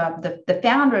Malhotra, the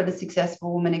founder of The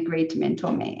Successful Woman, agreed to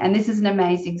mentor me. And this is an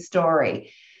amazing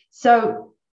story.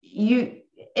 So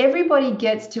everybody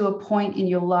gets to a point in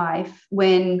your life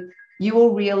when you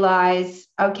will realize,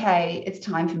 okay, it's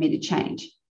time for me to change.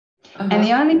 Uh-huh. And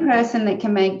the only person that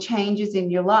can make changes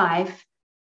in your life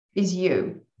is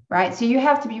you, right? So you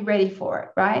have to be ready for it,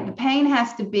 right? The pain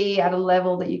has to be at a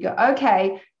level that you go,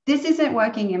 okay, this isn't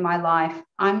working in my life.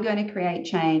 I'm going to create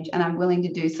change and I'm willing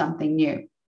to do something new.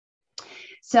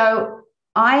 So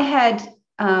I had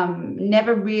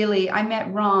I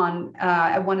met Ron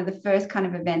at one of the first kind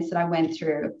of events that I went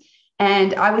through,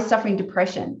 and I was suffering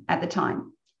depression at the time.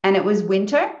 And it was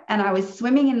winter and I was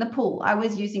swimming in the pool. I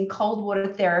was using cold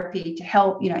water therapy to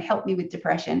help me with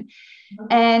depression.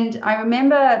 And I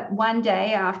remember one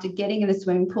day after getting in the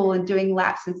swimming pool and doing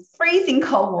laps in freezing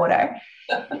cold water,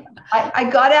 I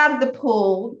got out of the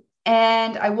pool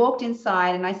and I walked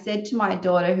inside and I said to my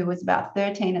daughter, who was about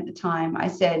 13 at the time, I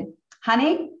said,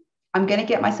 honey, I'm going to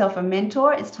get myself a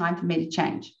mentor. It's time for me to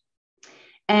change.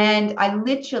 And I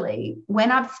literally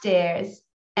went upstairs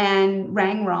and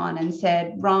rang Ron and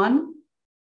said, Ron,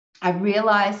 I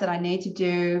realized that I need to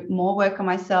do more work on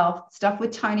myself. Stuff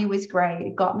with Tony was great.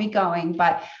 It got me going,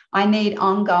 but I need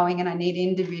ongoing and I need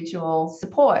individual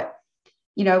support.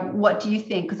 What do you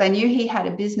think? Because I knew he had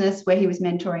a business where he was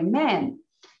mentoring men.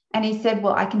 And he said,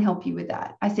 well, I can help you with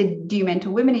that. I said, do you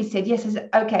mentor women? He said, yes. I said,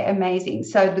 okay, amazing.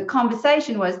 So the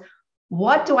conversation was,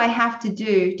 what do I have to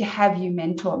do to have you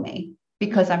mentor me?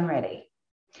 Because I'm ready.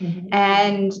 Mm-hmm.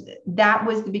 And that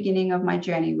was the beginning of my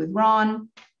journey with Ron.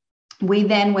 We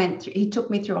then went through, he took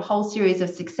me through a whole series of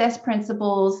success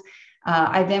principles.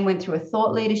 I then went through a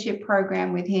thought leadership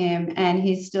program with him, and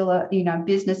he's still a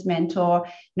business mentor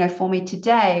for me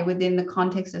today within the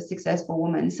context of Successful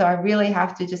Woman. So I really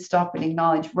have to just stop and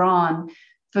acknowledge Ron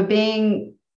for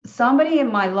being somebody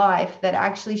in my life that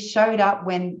actually showed up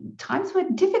when times were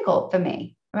difficult for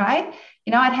me, right?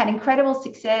 I'd had incredible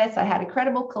success. I had a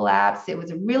credible collapse. It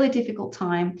was a really difficult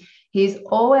time. He's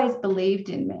always believed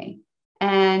in me.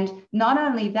 And not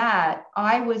only that,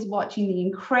 I was watching the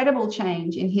incredible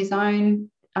change in his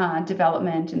own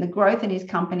development and the growth in his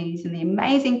companies and the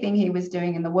amazing thing he was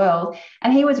doing in the world.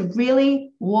 And he was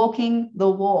really walking the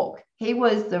walk. He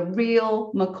was the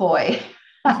real McCoy.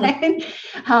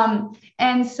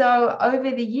 And so over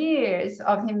the years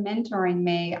of him mentoring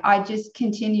me, I just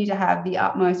continue to have the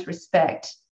utmost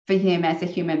respect for him as a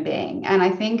human being. And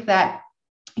I think that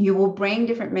you will bring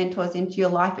different mentors into your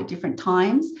life at different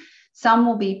times. Some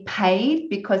will be paid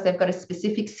because they've got a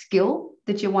specific skill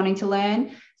that you're wanting to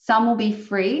learn. Some will be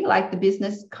free, like the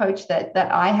business coach that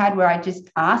I had, where I just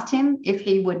asked him if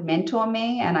he would mentor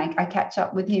me, and I catch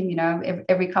up with him,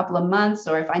 every couple of months,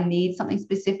 or if I need something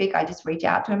specific, I just reach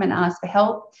out to him and ask for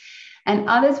help. And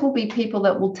others will be people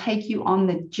that will take you on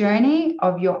the journey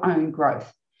of your own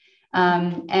growth.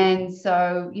 And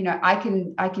so, I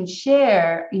can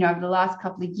share, over the last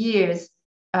couple of years,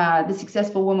 the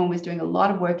Successful Woman was doing a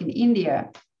lot of work in India,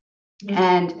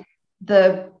 and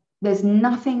there's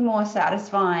nothing more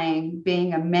satisfying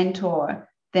being a mentor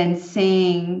than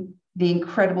seeing the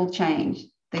incredible change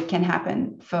that can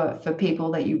happen for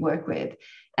people that you work with.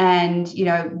 And,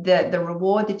 the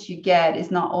reward that you get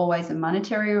is not always a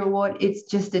monetary reward. It's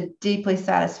just a deeply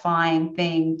satisfying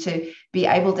thing to be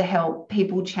able to help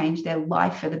people change their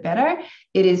life for the better.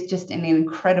 It is just an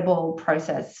incredible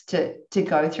process to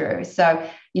go through. So,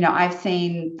 I've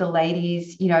seen the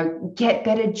ladies, get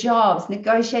better jobs,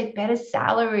 negotiate better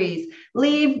salaries,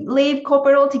 leave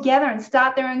corporate altogether and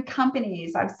start their own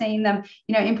companies. I've seen them,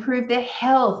 improve their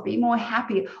health, be more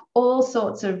happy, all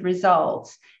sorts of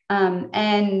results.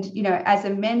 And, as a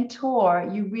mentor,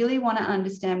 you really want to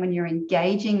understand when you're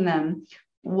engaging them,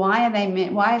 why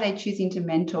are they choosing to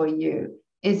mentor you?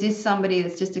 Is this somebody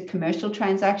that's just a commercial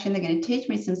transaction? They're going to teach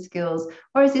me some skills,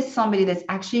 or is this somebody that's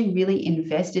actually really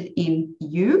invested in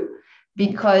you?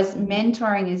 Because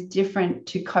mentoring is different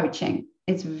to coaching.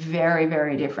 It's very,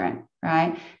 very different,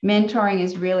 right? Mentoring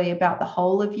is really about the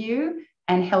whole of you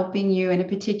and helping you in a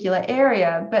particular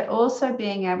area, but also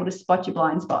being able to spot your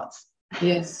blind spots.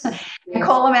 Yes. And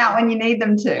call them out when you need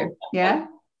them to. Yeah.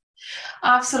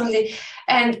 Absolutely.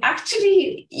 And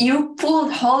actually, you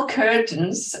pulled whole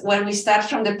curtains when we start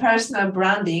from the personal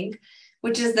branding,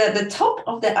 which is the top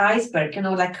of the iceberg,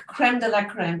 like creme de la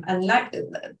creme. And like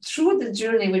through the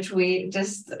journey, which we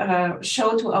just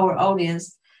show to our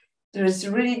audience, there's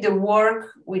really the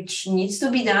work which needs to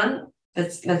be done.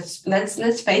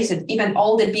 Let's face it. Even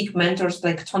all the big mentors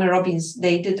like Tony Robbins,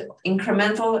 they did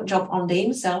incremental job on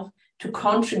themselves to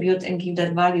contribute and give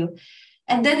that value.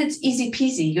 And then it's easy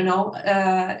peasy,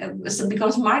 so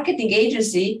because marketing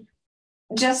agency,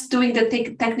 just doing the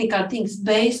technical things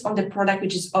based on the product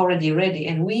which is already ready.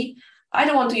 And I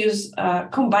don't want to use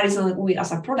comparison we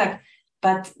as a product,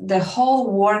 but the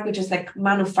whole work, which is like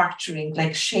manufacturing,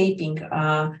 like shaping,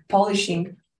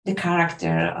 polishing the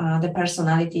character, the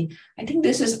personality. I think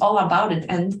this is all about it.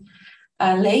 And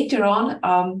later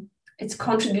on, it's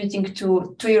contributing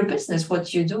to your business,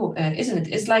 what you do, isn't it?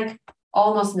 It's like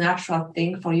almost natural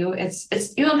thing for you. It's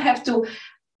you don't have to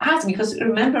ask, because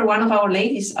remember one of our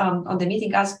ladies on the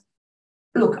meeting asked,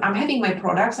 look, I'm having my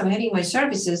products, I'm having my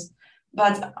services,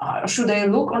 but should they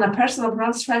look on a personal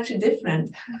brand slightly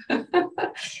different?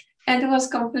 And it was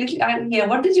completely,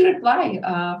 what did you reply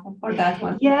for that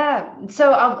one? Yeah,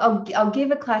 so I'll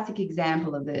give a classic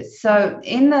example of this. So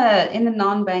in the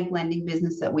non-bank lending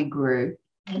business that we grew,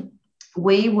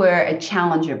 we were a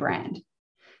challenger brand.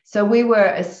 So we were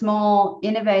a small,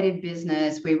 innovative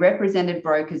business. We represented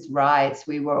brokers' rights.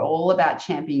 We were all about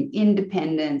championing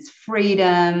independence,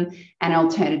 freedom, and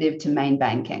alternative to main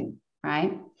banking,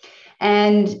 right?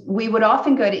 And we would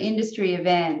often go to industry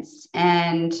events,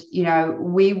 and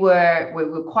we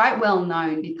were quite well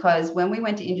known because when we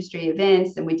went to industry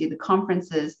events and we did the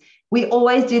conferences, we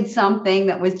always did something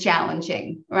that was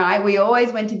challenging, right? We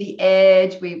always went to the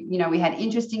edge. We had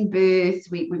interesting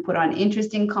booths. We put on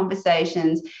interesting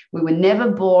conversations. We were never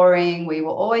boring. We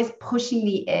were always pushing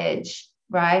the edge,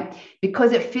 right?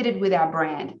 Because it fitted with our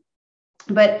brand.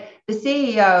 But the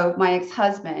CEO, my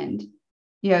ex-husband,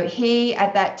 he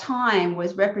at that time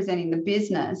was representing the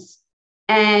business,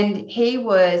 and he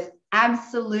was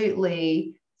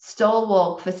absolutely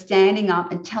stalwart for standing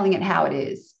up and telling it how it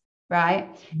is.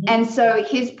 right? And so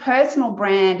his personal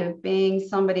brand of being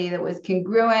somebody that was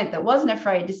congruent, that wasn't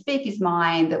afraid to speak his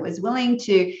mind, that was willing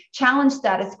to challenge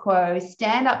status quo,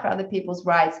 stand up for other people's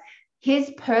rights,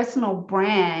 his personal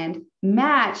brand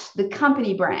matched the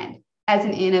company brand as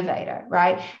an innovator,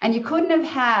 right? And you couldn't have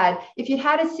had, if you'd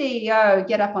had a CEO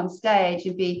get up on stage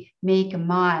and be meek and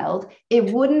mild,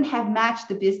 it wouldn't have matched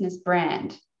the business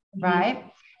brand, right?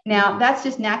 Now, that's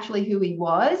just naturally who he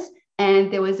was.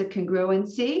 And there was a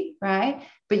congruency, right?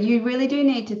 But you really do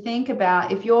need to think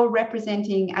about, if you're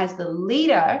representing as the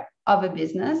leader of a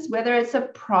business, whether it's a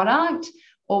product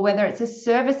or whether it's a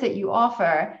service that you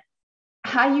offer,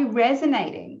 how are you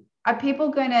resonating? Are people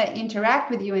going to interact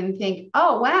with you and think,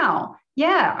 oh, wow,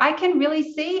 yeah, I can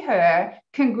really see her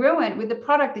congruent with the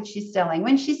product that she's selling.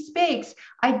 When she speaks,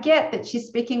 I get that she's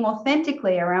speaking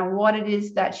authentically around what it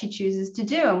is that she chooses to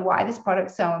do and why this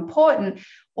product's so important.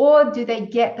 Or do they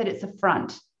get that it's a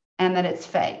front and that it's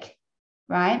fake,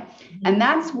 right? And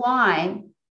that's why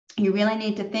you really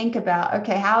need to think about,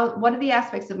 okay, what are the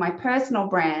aspects of my personal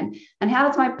brand, and how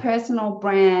does my personal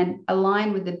brand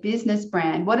align with the business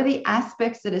brand? What are the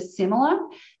aspects that are similar,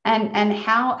 and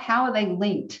how are they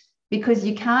linked? Because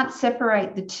you can't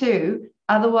separate the two.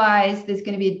 Otherwise, there's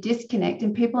going to be a disconnect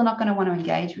and people are not going to want to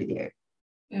engage with you.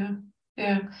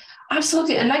 Yeah,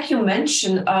 absolutely. And like you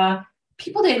mentioned,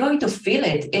 people, they're going to feel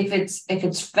it. If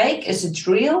it's fake, is it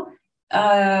real?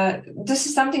 This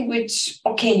is something which,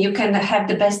 okay, you can have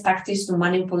the best tactics to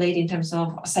manipulate in terms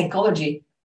of psychology,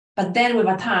 but then with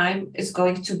a time, it's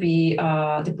going to be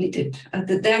depleted.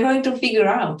 They're going to figure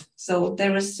out. So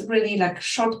there is really like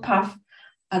short path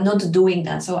not doing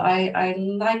that. So I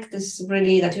like this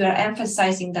really, that you are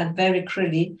emphasizing that very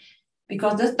clearly,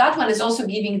 because that one is also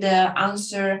giving the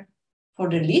answer for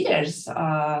the leaders,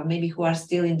 maybe who are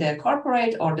still in the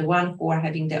corporate or the one who are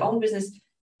having their own business.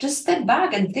 Just step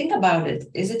back and think about it.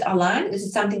 Is it aligned? Is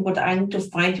it something what I need to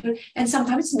find here? And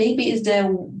sometimes maybe it's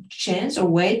the chance or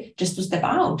way just to step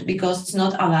out because it's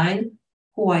not aligned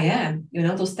who I am,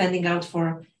 to standing out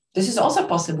for. This is also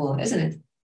possible, isn't it?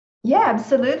 Yeah,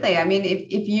 absolutely. I mean,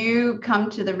 if you come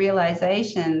to the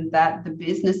realization that the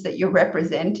business that you're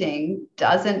representing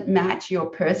doesn't match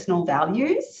your personal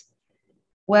values,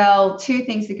 well, two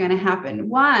things are going to happen.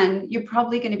 One, you're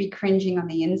probably going to be cringing on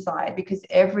the inside, because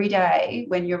every day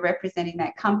when you're representing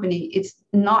that company, it's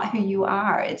not who you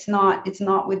are. It's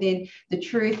not within the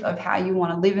truth of how you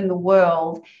want to live in the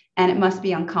world, and it must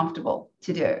be uncomfortable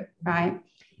to do, right?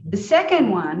 The second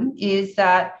one is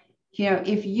that,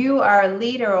 if you are a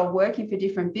leader or working for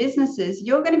different businesses,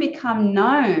 you're going to become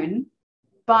known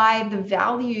by the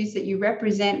values that you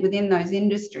represent within those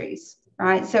industries,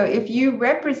 right? So if you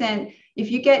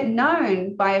get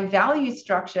known by a value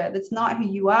structure that's not who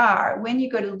you are, when you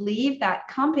go to leave that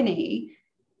company,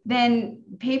 then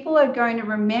people are going to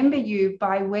remember you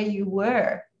by where you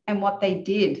were and what they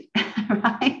did,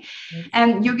 right?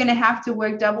 And you're going to have to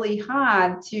work doubly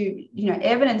hard to,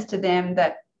 evidence to them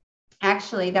that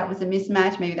actually that was a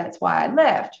mismatch. Maybe that's why I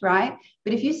left, right?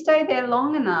 But if you stay there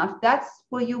long enough, that's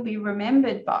what you'll be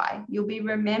remembered by. You'll be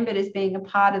remembered as being a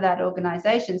part of that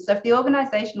organization. So if the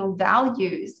organizational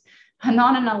values are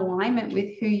not in alignment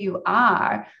with who you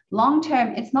are, long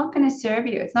term, it's not going to serve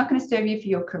you. It's not going to serve you for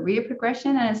your career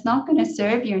progression, and it's not going to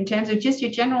serve you in terms of just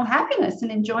your general happiness and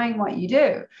enjoying what you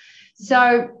do.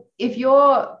 So if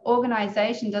your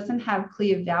organization doesn't have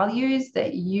clear values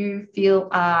that you feel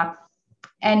are,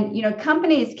 and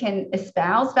companies can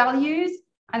espouse values,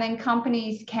 and then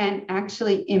companies can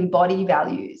actually embody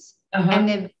values. And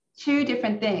they're two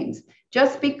different things.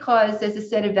 Just because there's a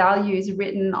set of values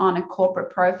written on a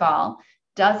corporate profile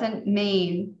doesn't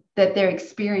mean that they're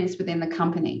experienced within the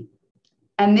company.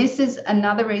 And this is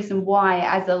another reason why,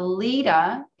 as a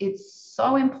leader, it's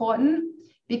so important,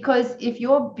 because if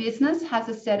your business has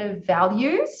a set of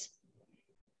values,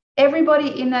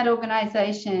 everybody in that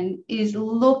organization is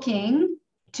looking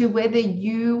to whether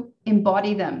you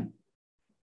embody them.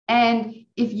 And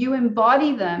if you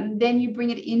embody them, then you bring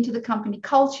it into the company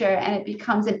culture and it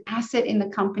becomes an asset in the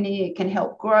company. It can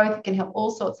help growth, it can help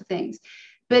all sorts of things.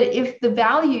 But if the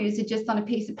values are just on a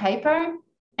piece of paper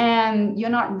and you're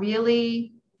not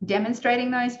really demonstrating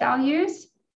those values,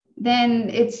 then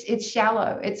it's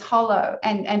shallow, it's hollow,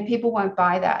 and people won't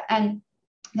buy that. And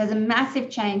there's a massive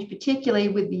change, particularly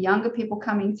with the younger people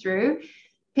coming through.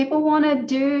 People want to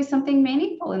do something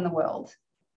meaningful in the world.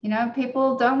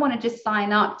 People don't want to just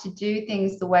sign up to do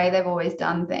things the way they've always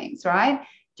done things, right?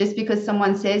 Just because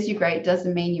someone says you're great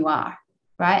doesn't mean you are,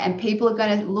 right? And people are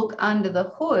going to look under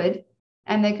the hood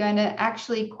and they're going to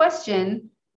actually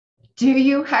question, do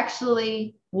you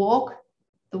actually walk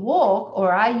the walk,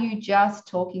 or are you just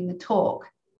talking the talk,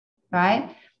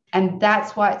 right? And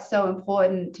that's why it's so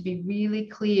important to be really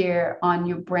clear on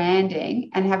your branding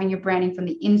and having your branding from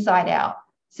the inside out,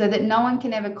 so that no one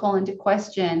can ever call into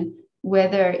question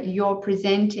whether you're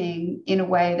presenting in a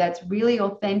way that's really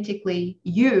authentically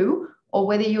you, or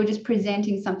whether you're just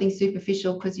presenting something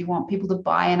superficial because you want people to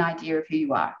buy an idea of who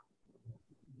you are.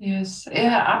 Yes,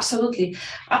 yeah, absolutely,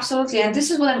 absolutely. And this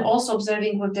is what I'm also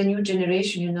observing with the new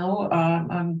generation, you know,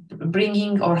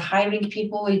 bringing or hiring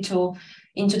people into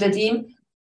the team.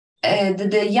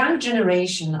 The young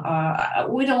generation, I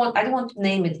don't want to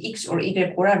name it X or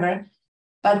Y, whatever,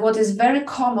 but what is very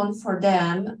common for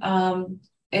them,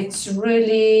 it's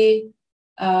really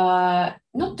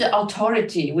not the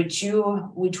authority which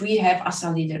we have as a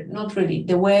leader, not really.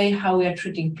 The way how we are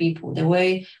treating people, the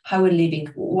way how we're living,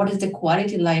 what is the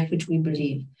quality life which we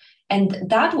believe. And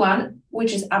that one,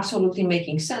 which is absolutely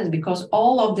making sense, because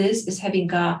all of this is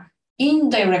having a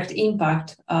indirect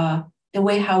impact, the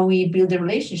way how we build the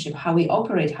relationship, how we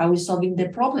operate, how we're solving the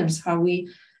problems, how we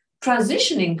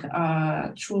transitioning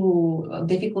through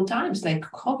difficult times like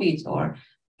COVID or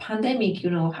pandemic,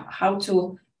 you know, how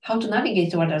to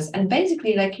navigate to others. And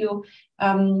basically, like you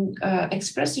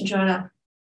expressed, Joanna,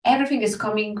 everything is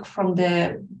coming from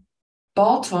the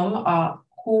bottom,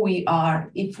 who we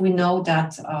are. If we know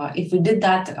that, if we did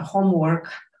that homework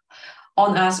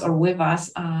on us or with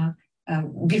us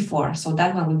before, so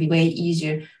that one will be way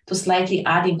easier to slightly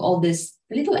adding all these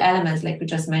little elements, like we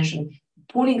just mentioned,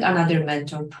 pulling another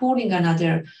mentor, pulling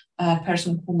another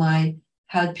person who might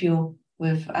help you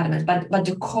with elements. But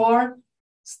the core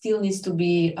still needs to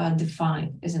be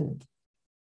defined, isn't it?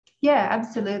 Yeah,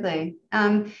 absolutely.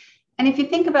 And if you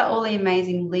think about all the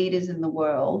amazing leaders in the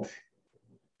world,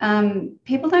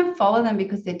 people don't follow them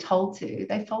because they're told to.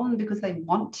 They follow them because they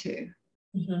want to.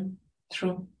 Mm-hmm.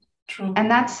 True.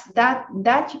 And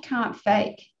that you can't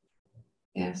fake.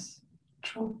 Yes,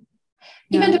 true.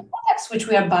 Even the products which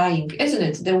we are buying, isn't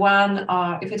it? The one,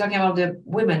 if you're talking about the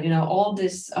women, you know, all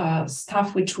this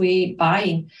stuff which we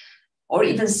buying, or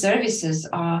even services,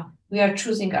 we are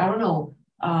choosing, I don't know,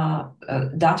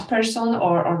 that person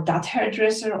or that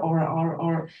hairdresser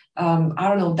or I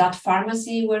don't know, that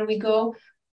pharmacy where we go,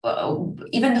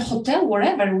 even the hotel,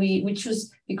 wherever we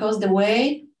choose, because the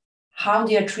way how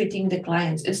they are treating the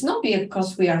clients, it's not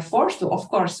because we are forced to. Of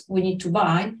course, we need to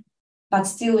buy, but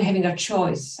still having a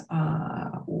choice,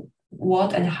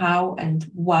 what and how and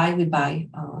why we buy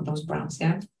those brands.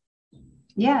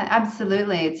 Yeah,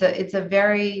 absolutely. It's a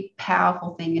very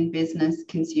powerful thing in business,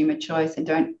 consumer choice, and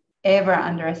don't ever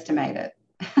underestimate it.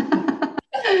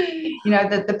 You know,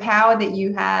 the power that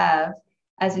you have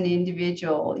as an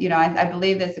individual. You know, I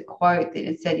believe there's a quote that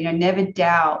it said, you know, never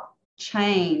doubt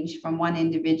change from one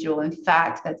individual. In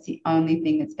fact, that's the only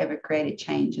thing that's ever created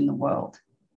change in the world.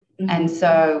 Mm-hmm. And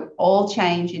so all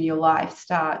change in your life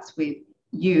starts with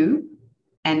you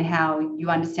and how you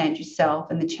understand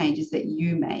yourself and the changes that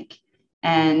you make.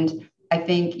 And I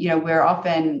think, you know, we're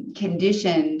often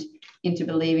conditioned into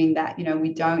believing that, you know,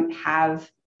 we don't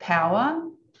have power,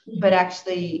 but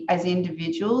actually as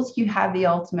individuals, you have the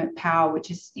ultimate power, which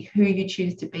is who you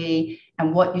choose to be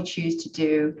and what you choose to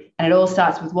do. And it all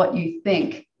starts with what you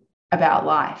think about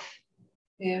life.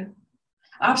 Yeah,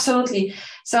 absolutely.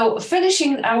 So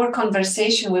finishing our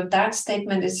conversation with that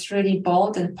statement is really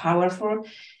bold and powerful,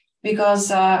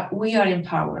 because we are in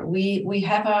power. We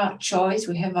have a choice,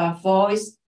 we have a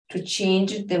voice to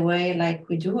change it the way like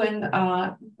we do. And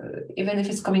even if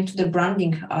it's coming to the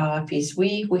branding piece,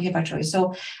 we have a choice.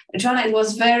 So Joanna, it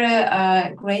was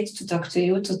very great to talk to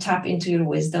you, to tap into your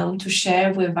wisdom, to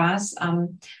share with us,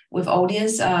 with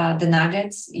audience, the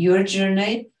nuggets, your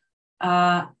journey,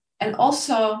 and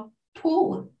also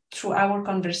pull through our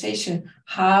conversation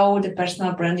how the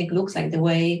personal branding looks like, the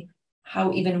way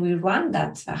how even we run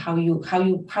that, how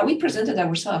we presented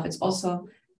ourselves. It's also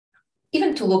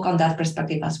even to look on that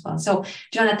perspective as well. So,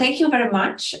 Joanna, thank you very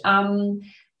much. And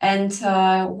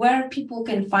where people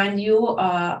can find you,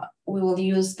 we will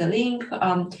use the link.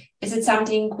 Is it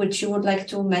something which you would like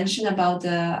to mention about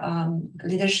the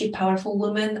Leadership Powerful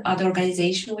Women, the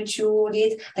organization which you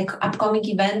lead, like upcoming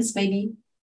events, maybe?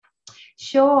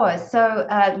 Sure. So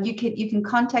you can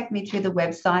contact me through the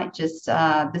website, just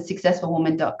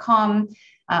thesuccessfulwoman.com.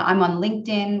 I'm on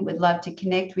LinkedIn. Would love to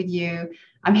connect with you.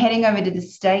 I'm heading over to the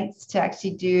States to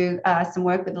actually do some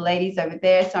work with the ladies over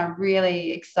there. So I'm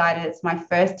really excited. It's my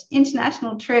first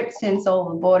international trip since all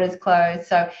the borders closed.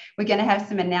 So we're going to have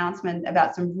some announcement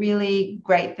about some really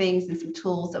great things and some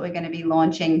tools that we're going to be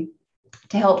launching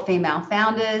to help female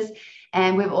founders.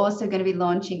 And we're also going to be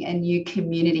launching a new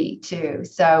community too.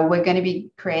 So we're going to be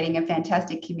creating a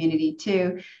fantastic community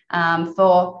too,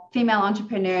 for female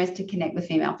entrepreneurs to connect with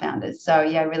female founders. So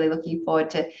yeah, really looking forward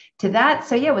to that.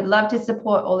 So yeah, would love to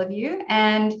support all of you.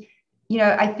 And, you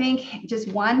know, I think just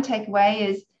one takeaway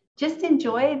is just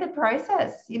enjoy the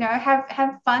process, you know,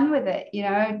 have fun with it. You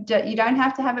know, you don't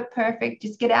have to have it perfect.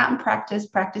 Just get out and practice.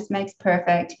 Practice makes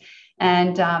perfect.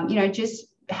 And, you know, just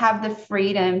have the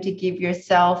freedom to give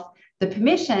yourself the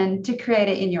permission to create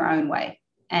it in your own way.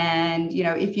 And, you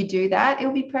know, if you do that,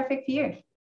 it'll be perfect for you.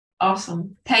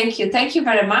 Awesome. Thank you. Thank you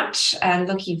very much. And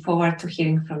looking forward to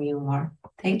hearing from you more.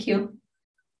 Thank you.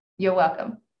 You're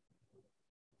welcome.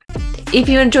 If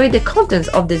you enjoyed the content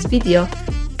of this video,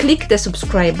 click the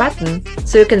subscribe button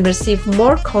so you can receive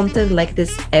more content like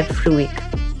this every week.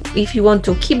 If you want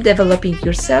to keep developing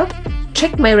yourself,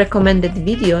 check my recommended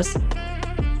videos